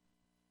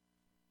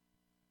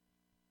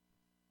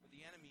 Or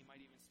the enemy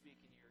might even speak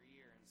in your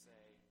ear and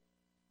say,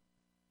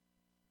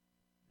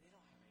 they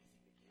don't have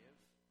anything to give,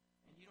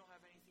 and you don't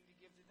have anything to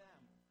give to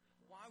them.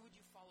 Why would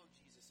you follow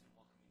Jesus in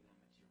welcoming them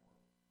into your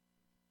world?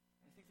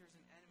 I think there's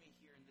an enemy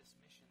here in this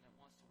mission that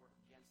wants to work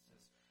against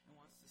us and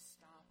wants to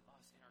stop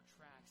us in our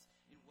tracks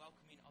in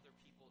welcoming other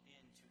people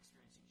into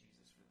experiencing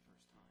Jesus for the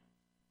first time.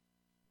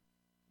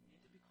 We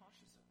need to be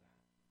cautious of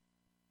that.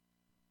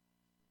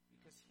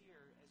 Because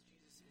here, as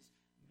Jesus is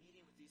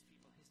meeting with these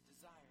people, his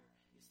desire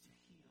is to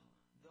heal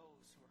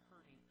those who are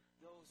hurting,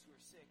 those who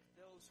are sick,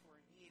 those who are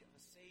in need of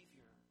a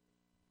Savior.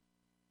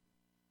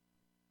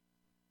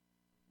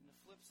 And the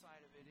flip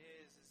side of it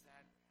is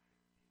that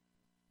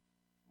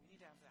we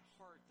need to have that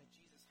heart that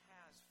Jesus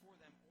has for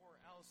them,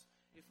 or else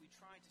if we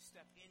try to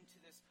step into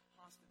this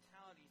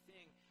hospitality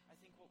thing, I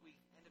think what we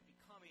end up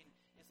becoming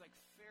is like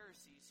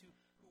Pharisees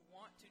who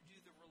want to do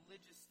the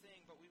religious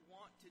thing, but we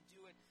want to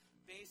do it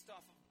based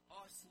off of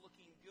us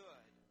looking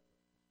good.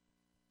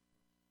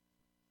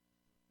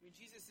 I mean,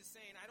 Jesus is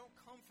saying, I don't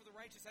come for the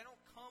righteous. I don't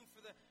come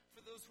for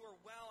those who are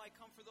well. I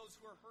come for those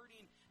who are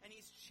hurting. And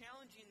he's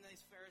challenging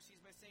these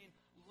Pharisees by saying,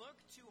 look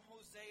to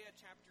Hosea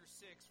chapter 6,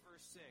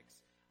 verse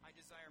 6. I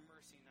desire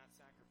mercy, not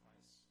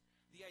sacrifice.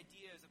 The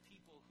idea is a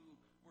people who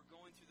were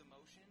going through the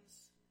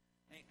motions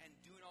and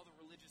doing all the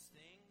religious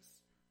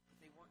things,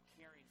 but they weren't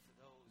caring for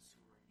those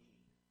who were in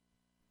need.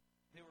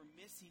 They were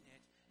missing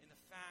it in the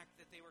fact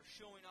that they were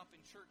showing up in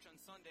church on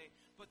Sunday,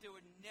 but they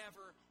would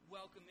never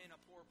welcome in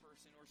a poor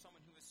person or someone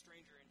who was a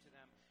stranger into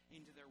them,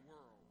 into their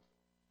world.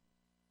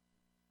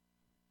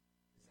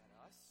 Is that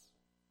us?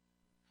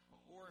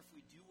 Or if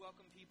we do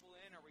welcome people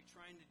in, are we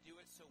trying to do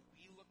it so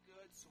we look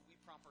good, so we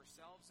prop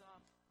ourselves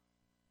up?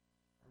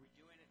 Are we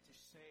doing it to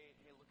say,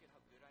 hey, look at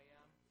how good I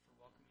am for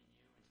welcoming you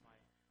into my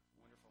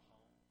wonderful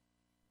home?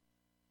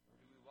 Or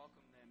do we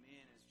welcome them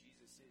in as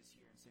Jesus is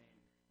here and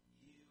saying,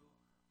 you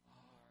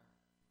are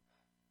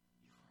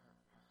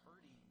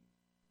hurting.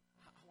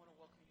 I want to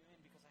welcome you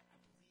in because I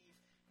believe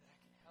that I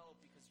can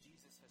help because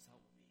Jesus has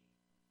helped me.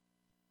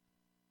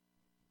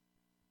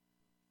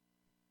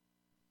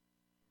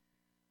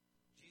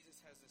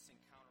 Jesus has this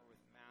encounter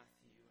with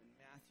Matthew, and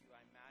Matthew,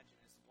 I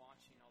imagine, is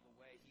watching all the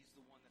way. He's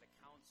the one that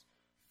accounts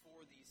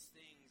for these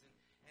things,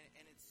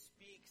 and it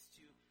speaks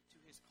to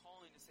his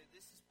calling to say,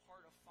 this is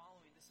part of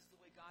following. This is the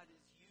way God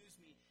has used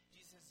me.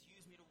 Jesus has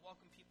used me to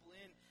welcome people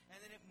in.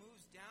 And then it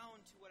moves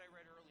down to what I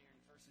read earlier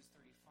in verses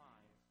 35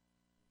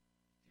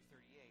 through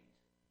 38.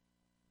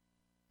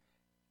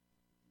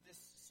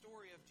 This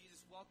story of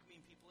Jesus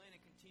welcoming people in,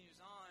 it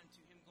continues on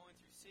to him going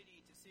through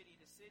city to city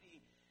to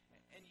city.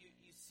 And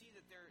you see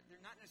that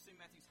they're not necessarily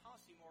Matthew's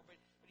house anymore, but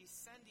he's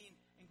sending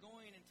and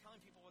going and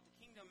telling people about the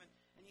kingdom.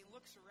 And he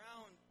looks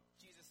around,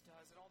 Jesus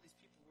does, at all these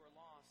people who are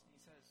lost, and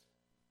he says,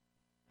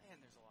 man,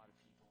 there's a lot of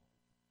people.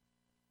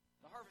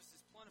 The harvest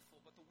is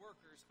plentiful, but the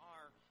workers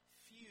are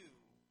few.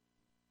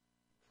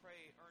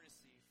 Pray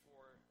earnestly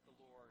for the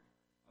Lord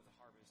of the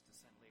harvest to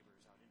send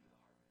laborers out into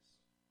the harvest.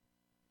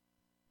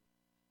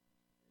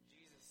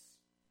 Jesus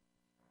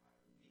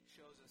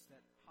shows us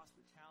that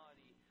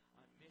hospitality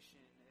on mission,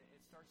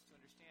 it starts to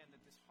understand that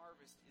this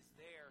harvest is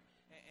there,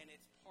 and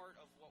it's part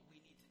of what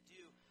we need to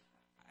do.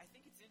 I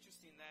think it's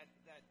interesting that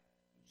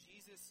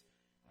Jesus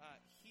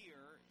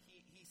here,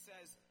 he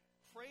says,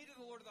 pray to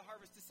the Lord of the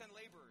harvest to send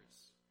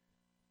laborers.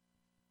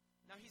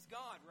 Now, he's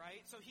God,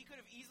 right? So he could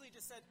have easily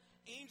just said,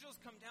 angels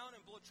come down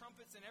and blow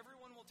trumpets and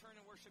everyone will turn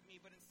and worship me.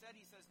 But instead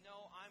he says,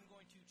 no, I'm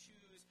going to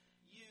choose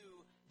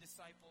you,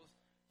 disciples,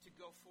 to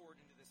go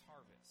forward into this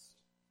harvest.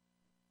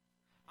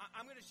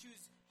 I'm going to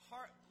choose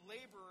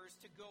laborers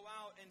to go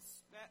out and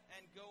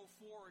go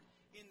forward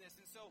in this.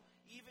 And so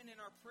even in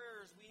our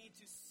prayers, we need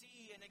to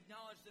see and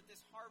acknowledge that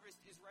this harvest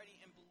is ready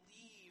and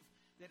believe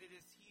that it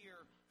is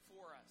here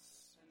for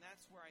us. And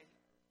that's where I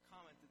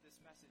comment that this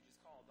message is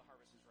called The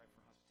Harvest is Ripe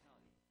for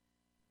Hospitality.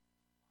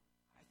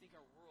 I think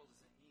our world is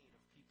in need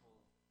of people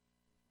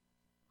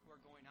who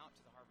are going out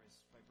to the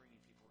harvest by bringing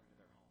people into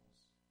their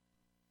homes.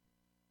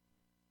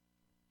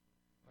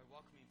 By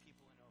welcoming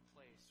people into a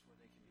place where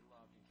they can be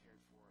loved and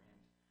cared for and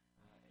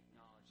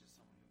acknowledged as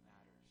someone who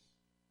matters.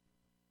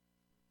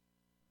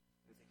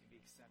 That they can be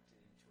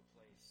accepted into a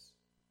place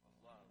of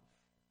love.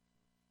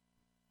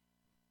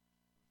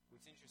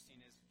 What's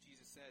interesting is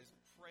Jesus says,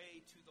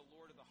 pray to the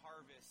Lord of the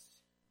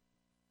harvest.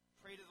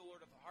 Pray to the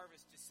Lord of the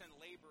harvest to send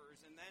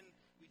laborers. And then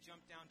we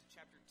jump down to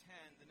chapter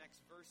 10, the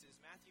next verses.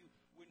 Matthew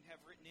wouldn't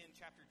have written in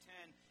chapter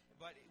 10,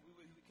 but we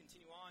would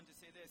continue on to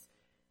say this.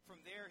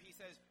 From there, he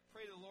says,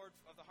 pray to the Lord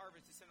of the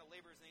harvest to send the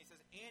laborers. And he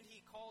says, and he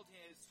called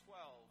his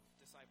 12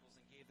 disciples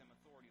and gave them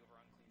authority over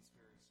unclean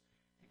spirits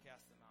to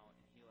cast them out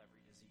and heal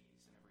every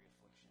disease and every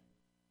affliction.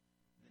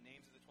 The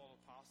names of the 12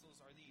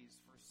 apostles are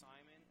these. First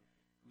Simon,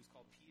 who's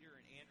called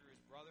Peter, and Andrew his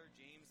brother,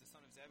 James the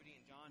son of Zebedee,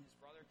 and John his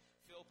brother,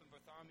 Philip and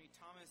Bartholomew,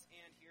 Thomas,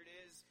 and here it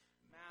is,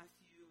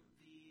 Matthew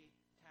the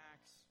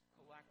tax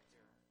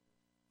collector.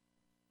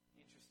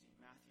 Interesting.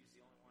 Matthew's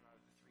the only one out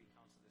of the three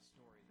accounts of this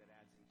story that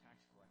adds in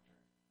tax collector.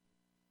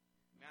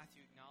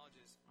 Matthew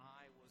acknowledges,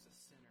 I was a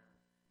sinner.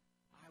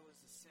 I was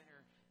a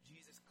sinner.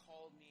 Jesus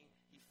called me.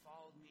 He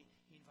followed me.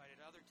 He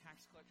invited other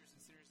tax collectors and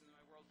sinners into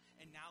my world.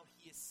 And now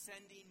he is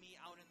sending me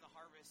out in the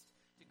harvest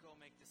to go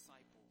make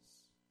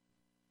disciples.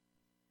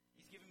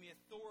 He's given me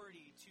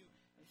authority to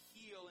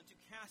heal and to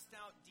cast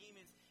out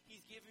demons.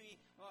 He's given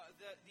me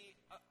the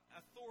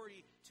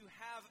authority to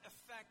have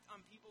effect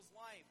on people's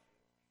life.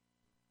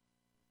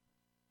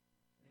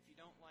 And if you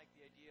don't like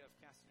the idea of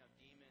casting out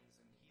demons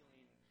and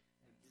healing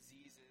and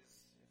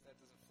diseases, if that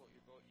doesn't float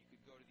your boat, you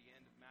could go to the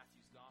end of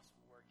Matthew's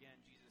gospel where again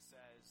Jesus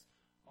says,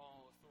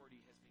 all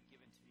authority has been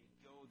given to me.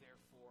 Go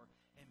therefore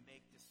and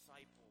make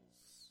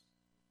disciples,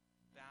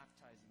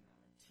 baptizing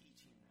them and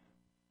teaching them.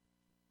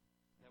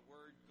 That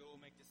word,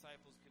 go make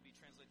disciples, could be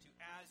translated to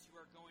as you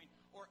are going,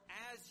 or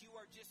as you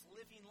are just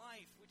living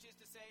life, which is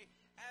to say,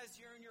 as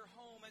you're in your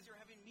home, as you're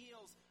having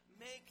meals,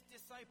 make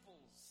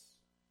disciples,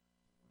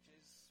 which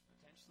is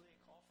potentially a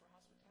call for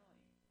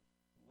hospitality.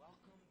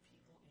 Welcome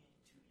people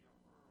into your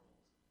world.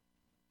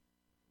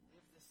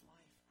 Live this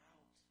life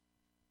out.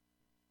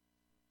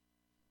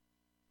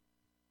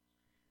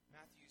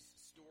 Matthew's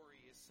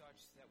story is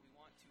such that we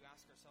want to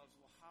ask ourselves,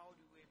 well, how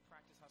do we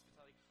practice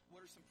hospitality?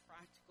 What are some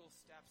practical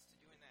steps to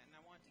doing that? And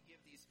I want to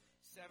give these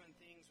 7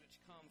 things which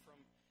come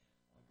from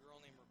a girl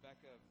named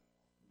Rebecca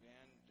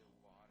Van de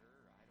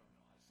Water. I don't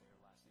know how to say her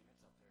last name.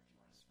 It's up there if you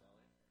want to spell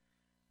it.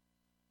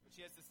 But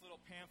she has this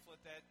little pamphlet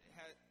that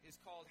is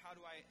called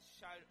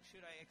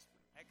Should I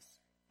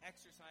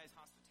Exercise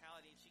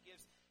Hospitality? And she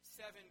gives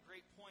 7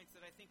 great points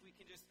that I think we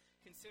can just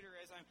consider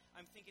as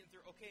I'm thinking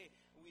through, okay,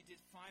 we did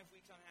 5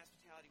 weeks on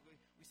hospitality.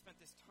 We spent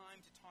this time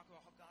to talk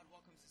about how God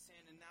welcomes us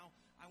in, and now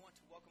I want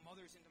to welcome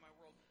others into my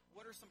world.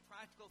 What are some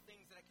practical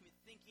things that I can be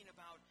thinking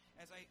about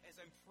as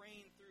I'm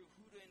praying through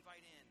who to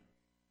invite in?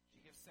 She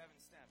gives 7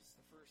 steps.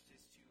 The first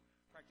is to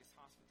practice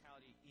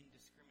hospitality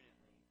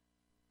indiscriminately.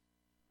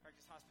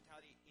 Practice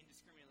hospitality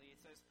indiscriminately.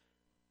 It says,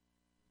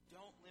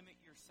 don't limit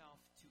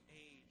yourself to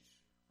age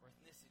or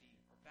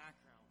ethnicity or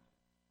background.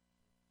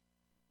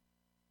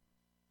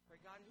 Right,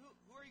 God,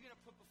 who are you going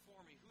to put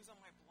before me? Who's on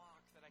my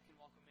block that I can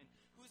welcome in?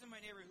 Who's in my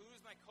neighborhood? Who is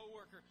my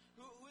coworker?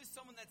 Who is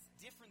someone that's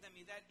different than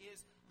me, that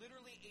is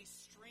literally a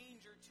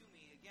stranger to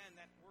me? Again,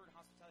 that word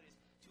hospitality is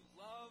to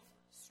love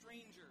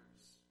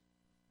strangers.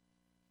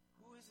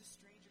 Who is a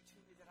stranger to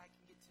me that I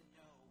can get to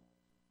know?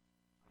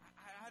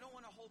 I don't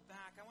want to hold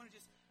back. I want to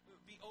just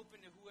be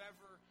open to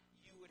whoever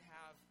you would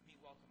have me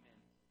welcome in.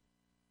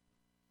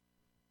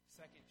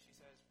 Second, she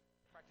says,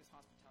 practice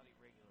hospitality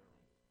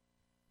regularly.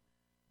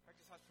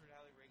 Practice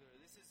hospitality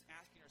regularly. This is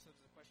asking ourselves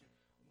the question,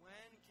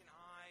 when can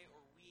I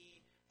or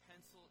we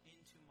pencil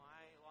into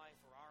my life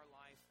or our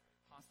life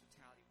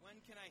hospitality?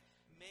 When can I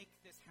make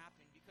this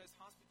happen? Because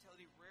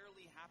hospitality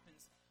rarely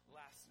happens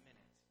last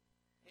minute.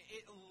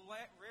 It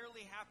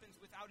rarely happens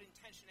without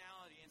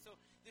intentionality. And so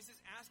this is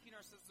asking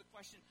ourselves the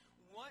question,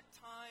 what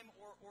time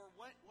or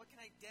what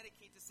can I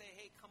dedicate to say,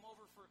 hey, come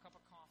over for a cup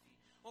of coffee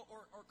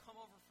or come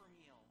over for a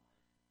meal?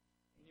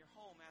 In your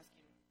home,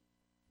 asking,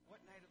 what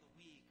night of the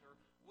week or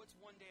what's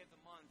one day of the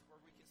month where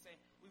we can say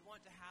we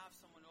want to have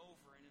someone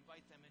over and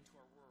invite them into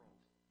our world?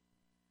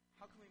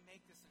 How can we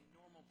make this a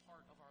normal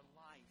part of our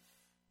life,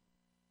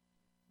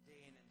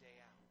 day in and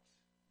day out,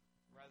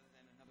 rather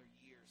than another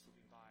year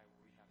slipping by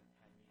where we haven't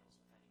had meals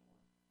with anyone?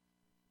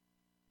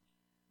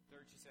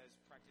 Third, she says,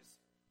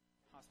 practice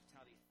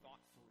hospitality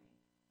thoughtfully.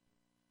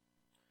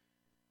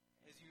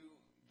 As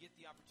you get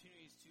the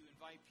opportunities to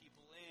invite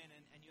people in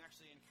and you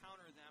actually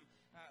encounter them,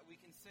 we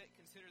can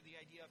consider the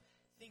idea of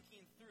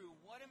thinking through,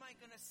 what am I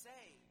going to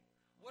say?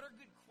 What are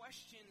good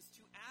questions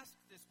to ask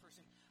this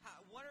person?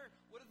 What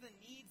are the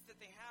needs that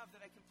they have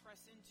that I can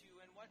press into,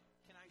 and what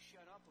can I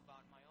shut up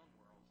about in my own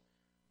world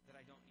that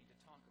I don't need to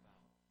talk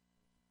about?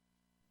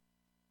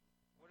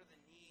 What are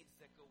the needs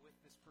that go with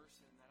this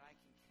person that I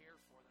can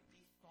care for them?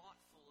 Be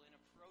thoughtful in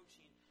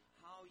approaching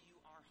how you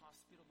are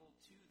hospitable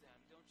to them.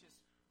 Don't just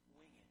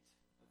wing it,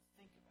 but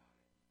think about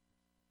it.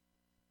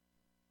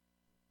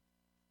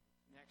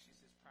 Next, she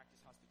says,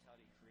 practice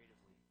hospitality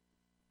creatively.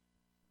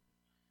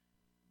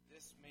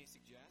 This may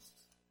suggest,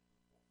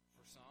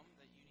 for some,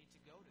 that you need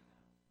to go to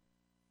them.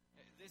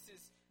 This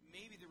is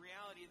maybe the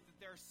reality that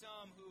there are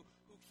some who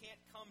can't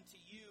come to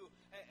you,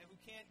 who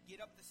can't get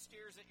up the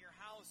stairs at your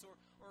house or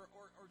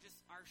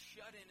just are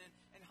shut in,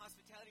 and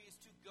hospitality is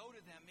to go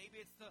to them.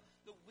 Maybe it's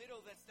the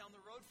widow that's down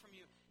the road from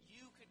you.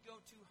 You could go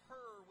to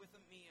her with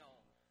a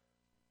meal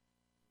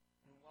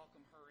and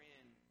welcome her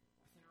in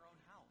within her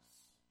own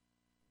house.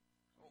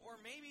 Or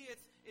maybe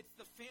it's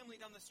the family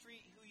down the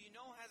street who you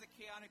know has a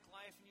chaotic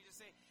life, and you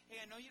just say,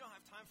 hey, I know you don't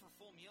have time for a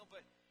full meal,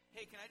 but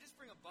hey, can I just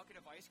bring a bucket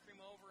of ice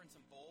cream over and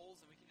some bowls,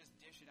 and we can just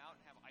dish it out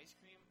and have ice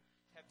cream,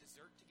 have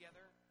dessert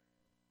together?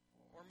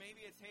 Or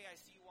maybe it's, hey, I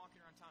see you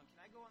walking around town. Can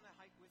I go on that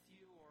hike with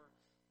you? Or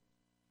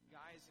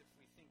guys, if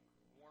we think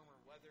warmer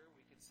weather,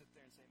 we could sit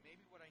there and say,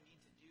 maybe what I need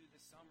to do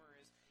this summer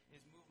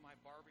is move my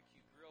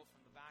barbecue grill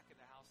from the back of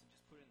the house and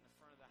just put it in the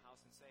front of the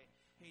house and say,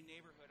 hey,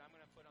 neighborhood, I'm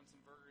going to put on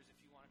some burgers. If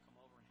you want to come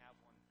over and have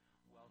one,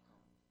 welcome.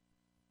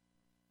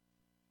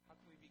 How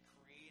can we be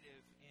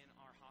creative in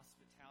our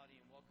hospitality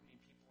and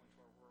welcoming people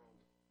into our world?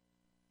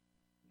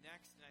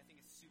 Next, and I think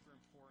it's super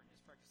important,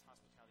 is practice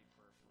hospitality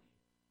prayerfully.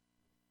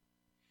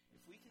 If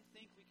we can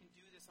think we can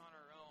do this on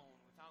our own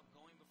without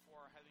going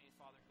before our Heavenly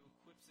Father who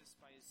equips us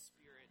by His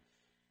Spirit,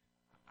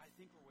 I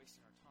think we're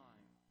wasting our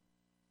time.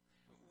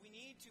 We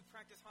need to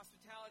practice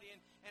hospitality,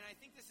 and I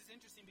think this is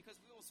interesting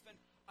because we will spend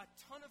a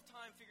ton of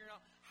time figuring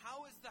out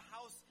how is the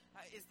house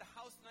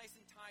nice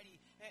and tidy,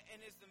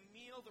 and is the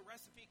meal, the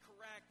recipe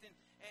correct,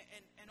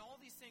 and all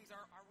these things.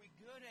 Are we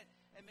good at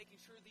making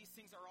sure these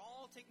things are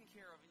all taken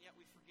care of, and yet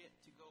we forget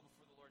to go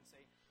before the Lord and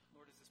say,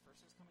 Lord, as this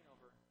person is coming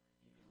over,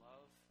 give me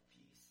love,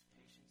 peace,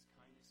 patience,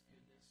 kindness,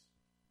 goodness.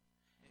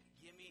 And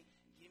give me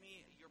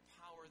your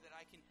power that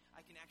I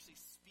can actually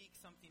speak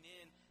something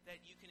in, that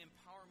you can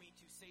empower me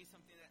to say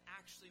something that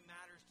actually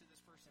matters to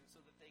this person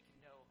so that they can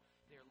know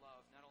they're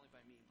loved, not only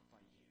by me, but by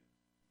you.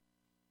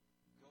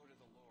 Go to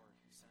the Lord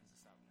who sends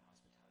us out into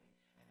hospitality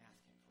and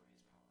ask him for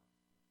his power.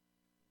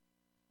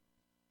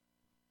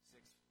 6,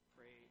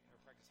 pray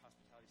or practice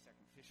hospitality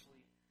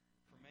sacrificially.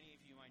 For many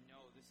of you, I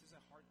know this is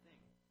a hard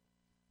thing.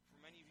 For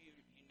many of you,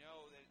 you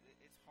know that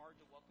it's hard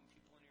to welcome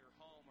people into your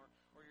home,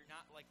 or you're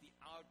not like the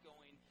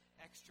outgoing,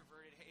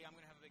 extroverted, hey, I'm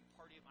going to have a big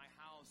party at my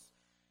house.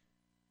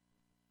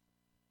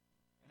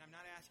 And I'm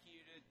not asking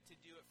you to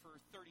do it for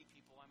 30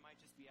 people. I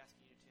might just be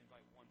asking you to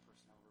invite one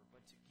person over,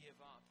 but to give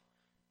up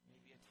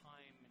maybe a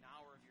time, an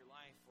hour of your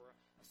life, or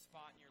a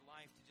spot in your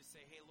life to just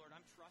say, hey, Lord,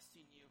 I'm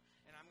trusting you,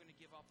 and I'm going to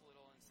give up a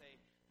little and say,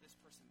 this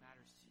person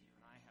matters to you,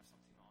 and I have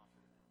something to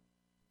offer to them.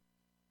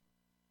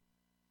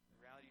 The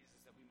reality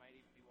is that we might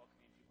even be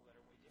welcoming people that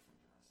are way different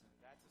than us, and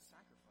that's a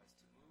sacrifice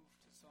to move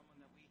to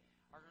someone that we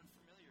are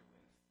unfamiliar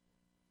with.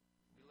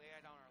 We lay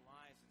down our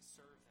lives and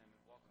serve them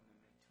and welcome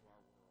them into our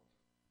world.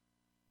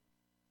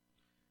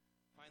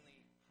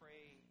 Finally,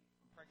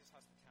 practice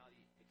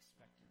hospitality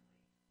expectantly.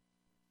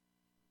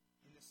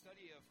 In the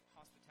study of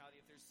hospitality,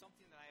 if there's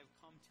something that I have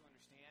come to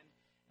understand,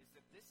 is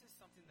that this is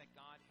something that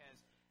God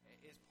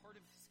is part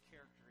of his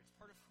character. It's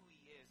part of who he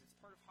is. It's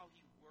part of how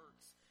he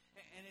works.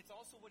 And it's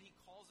also what he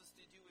calls us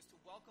to do, is to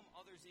welcome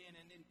others in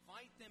and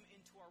invite them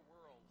into our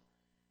world.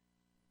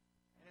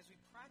 And as we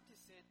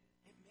practice it,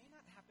 it may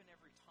not happen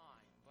every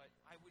time, but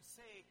I would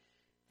say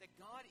that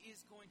God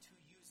is going to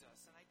use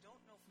us. And I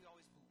don't know if we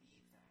always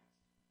believe that.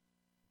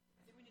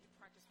 I think we need to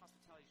practice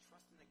hospitality,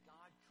 trusting that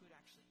God could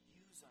actually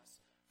use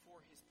us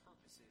for his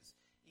purposes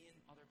in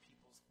other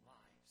people's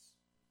lives.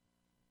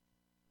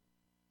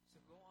 So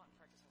go out and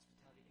practice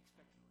hospitality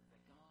expectantly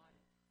that God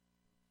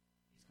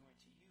is going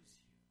to use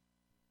you.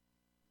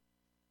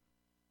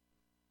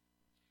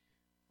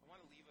 I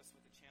want to leave us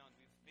with a challenge.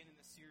 We've been in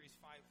this series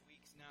 5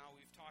 weeks now.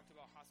 We've talked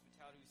about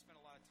hospitality. We've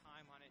spent a lot of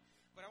time on it.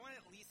 But I want to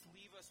at least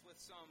leave us with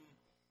some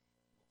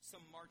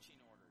marching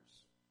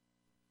orders.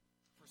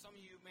 For some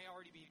of you may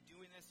already be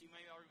doing this. You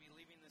may already be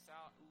living this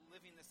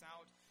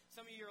out.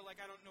 Some of you are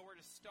like, I don't know where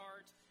to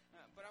start.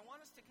 But I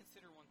want us to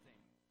consider one thing.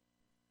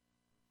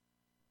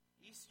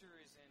 Easter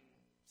is in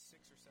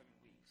 6 or 7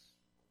 weeks.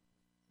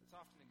 It's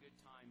often a good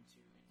time to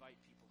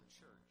invite people to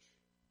church.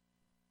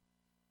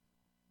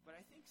 But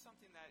I think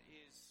something that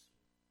is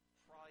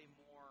probably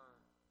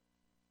more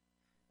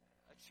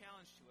a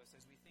challenge to us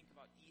as we think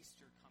about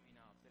Easter coming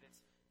up, that it's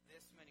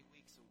this many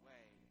weeks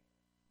away,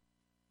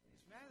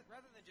 is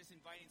rather than just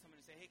inviting someone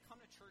to say, hey, come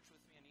to church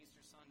with me on Easter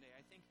Sunday,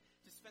 I think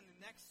to spend the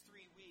next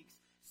 3 weeks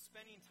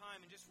spending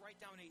time and just write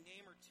down a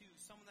name or two,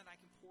 someone that I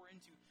can pour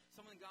into,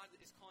 someone God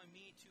is calling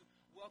me to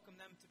welcome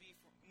them to be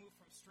moved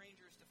from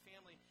strangers to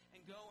family,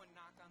 and go and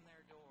knock on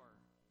their door.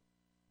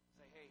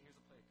 Say, hey, here's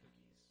a plate of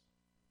cookies.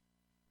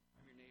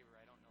 I'm your neighbor.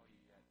 I don't know you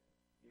yet.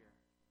 Here.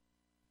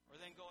 Or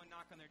then go and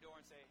knock on their door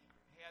and say,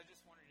 hey, I was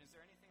just wondering, is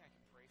there anything I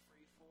can pray for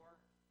you for?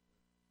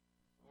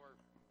 Or,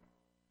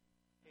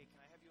 hey,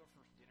 can I have you over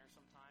for dinner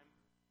sometime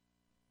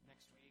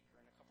next week or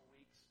in a couple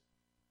weeks?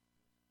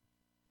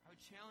 I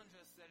would challenge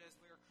us that as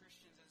we are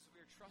Christians, as we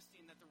are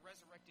trusting that the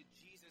resurrected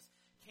Jesus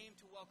came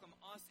to welcome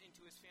us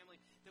into his family,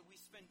 that we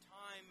spend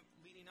time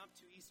leading up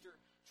to Easter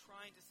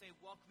trying to say,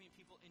 welcoming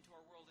people into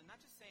our world, and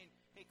not just saying,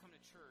 hey, come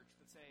to church,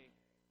 but say,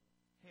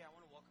 hey, I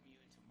want to welcome you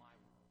into my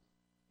world,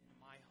 into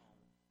my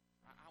home.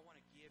 I want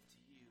to give to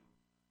you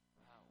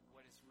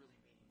what is really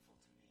meaningful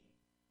to me.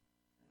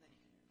 And then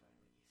you can invite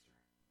me to Easter.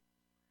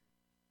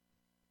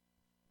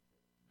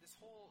 This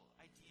whole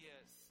idea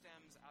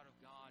stems out of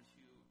God,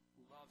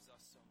 who loves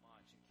us so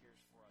much and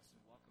cares for us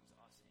and welcomes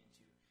us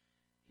into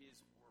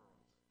his world.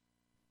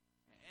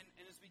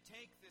 And as we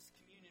take this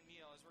communion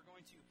meal, as we're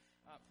going to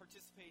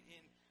participate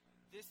in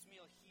this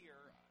meal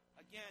here,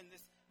 again,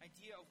 this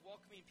idea of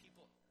welcoming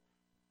people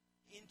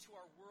into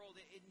our world,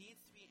 it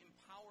needs to be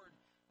empowered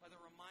by the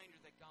reminder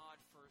that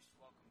God first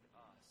welcomed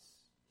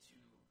us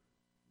to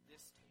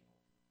this table.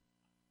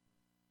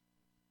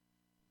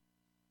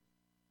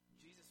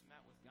 Jesus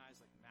met with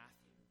guys like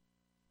Matthew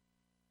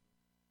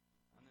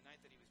on the night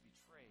that he was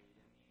betrayed,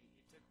 and he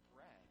took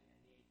bread, and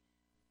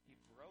he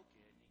broke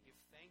it, and he gave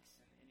thanks,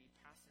 and he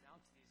passed it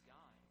out to these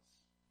guys.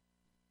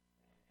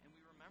 And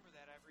we remember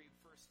that every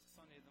first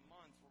Sunday of the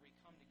month, where we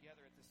come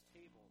together at this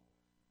table.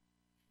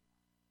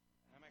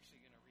 And I'm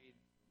actually going to read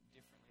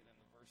differently than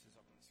the verses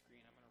up on the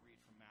screen. I'm going to read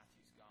from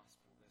Matthew's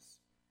Gospel,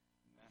 this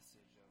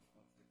message of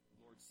the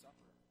Lord's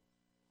Supper.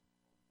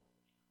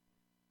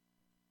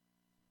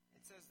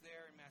 It says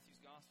there in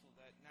Matthew's Gospel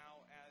that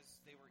now as as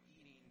they were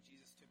eating,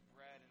 Jesus took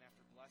bread, and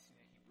after blessing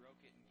it, he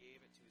broke it and gave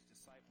it to his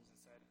disciples and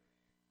said,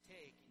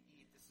 "Take and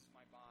eat, this is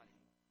my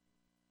body."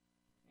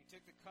 And he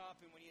took the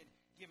cup, and when he had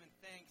given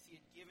thanks, he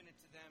had given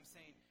it to them,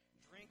 saying,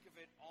 "Drink of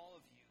it, all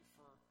of you,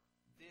 for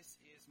this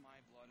is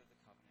my blood of the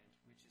covenant,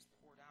 which is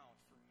poured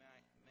out for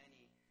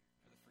many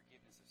for the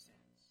forgiveness of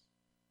sins."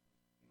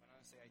 He went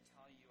on to say, "I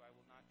tell you, I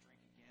will not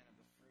drink again of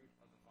the fruit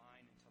of the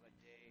vine until that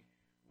day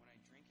when I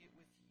drink it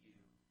with you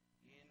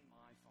in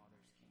my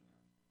Father's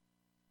kingdom."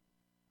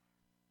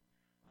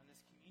 On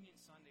this Communion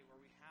Sunday, where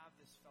we have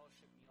this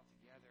fellowship meal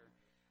together,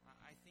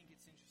 I think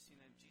it's interesting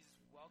that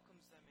Jesus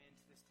welcomes them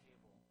into this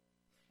table.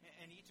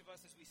 And each of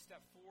us, as we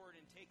step forward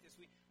and take this,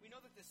 we know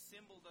that this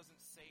symbol doesn't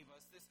save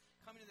us. This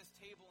coming to this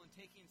table and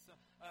taking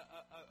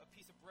a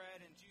piece of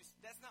bread and juice,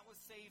 that's not what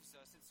saves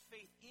us. It's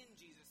faith in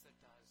Jesus that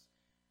does.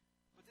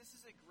 But this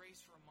is a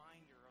grace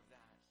reminder of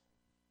that.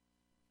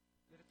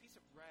 That a piece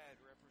of bread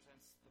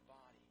represents the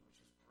body,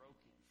 which was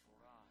broken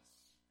for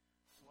us.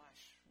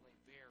 Flesh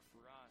laid bare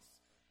for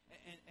us.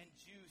 And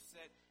juice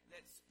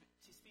that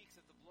speaks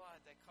of the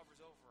blood that covers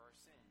over our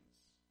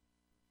sins.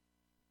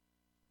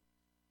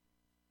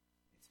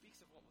 It speaks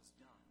of what was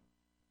done.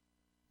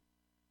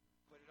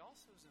 But it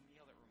also is a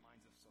meal that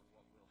reminds us of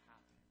what will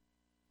happen.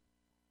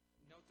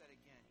 Note that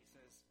again. He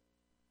says,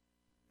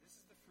 "This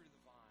is the fruit of the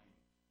vine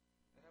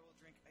that I will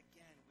drink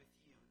again with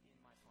you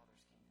in my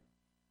Father's kingdom."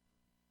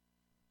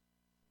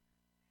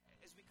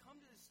 As we come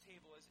to this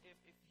table, as if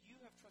you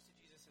have trusted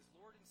Jesus as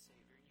Lord and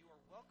Savior, you are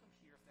welcome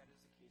here if that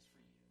is the case for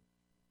you.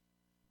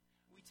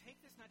 We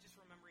take this not just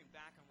remembering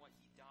back on what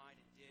he died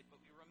and did, but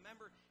we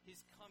remember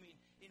his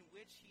coming, in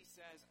which he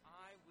says,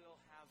 "I will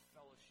have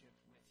fellowship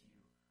with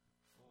you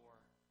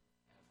forever."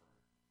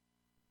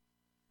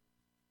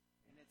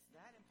 And it's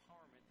that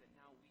empowerment that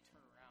now we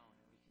turn around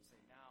and we can say,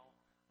 now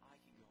I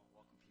can go and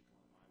welcome people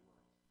in my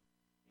world,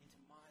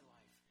 into my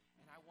life,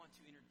 and I want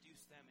to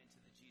introduce them into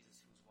the Jesus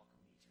who has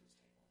welcomed me to his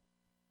table.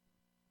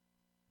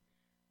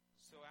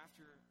 So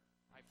after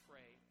I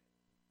pray,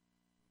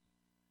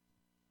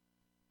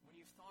 when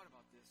you've thought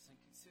about this and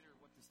consider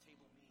what this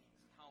table means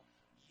and how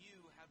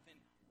you have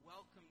been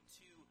welcomed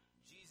to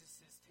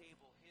Jesus'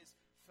 table, his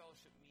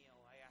fellowship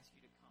meal, I ask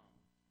you to come.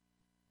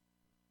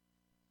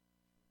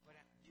 But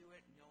do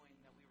it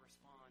knowing that we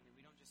respond and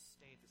we don't just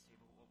stay at this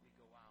table, but we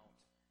go out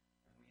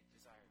and we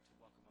desire to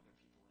welcome other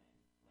people in,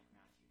 like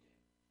Matthew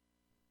did.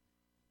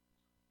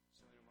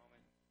 So in a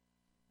moment,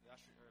 the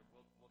usher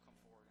will come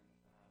forward, and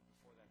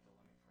before that, though,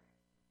 let me pray.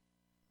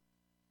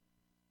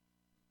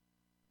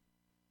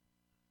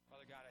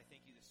 Father God, I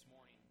thank you this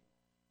morning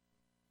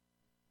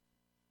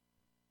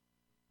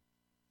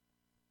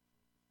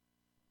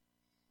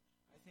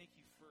I thank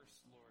you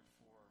first, Lord,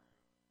 for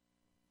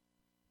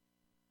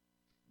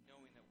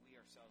knowing that we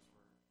ourselves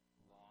were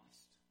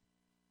lost,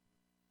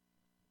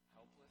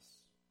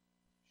 helpless,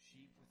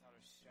 sheep without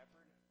a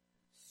shepherd,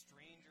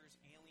 strangers,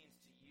 aliens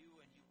to you,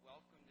 and you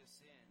welcomed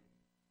us in.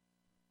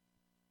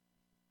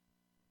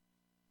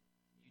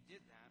 You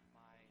did that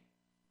by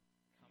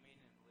coming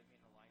and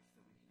living a life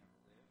that we could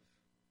never live,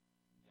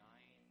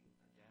 dying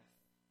a death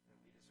that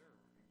we deserve.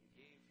 And you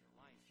gave your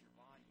life, your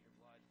body, your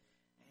blood,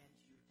 and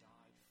you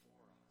died for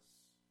us.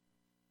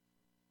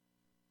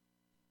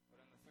 But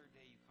on the third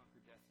day you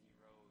conquered death and you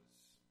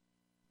rose.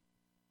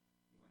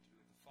 You went to be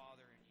with the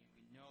Father, and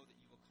we know that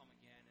you will come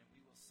again, and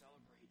we will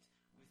celebrate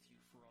with you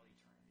for all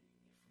eternity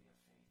if we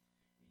have faith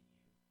in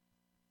you.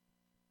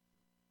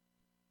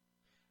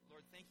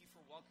 Lord, thank you for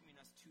welcoming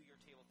us to your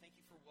table. Thank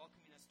you for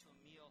welcoming us to a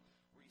meal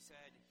where you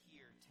said,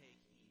 "Here, take,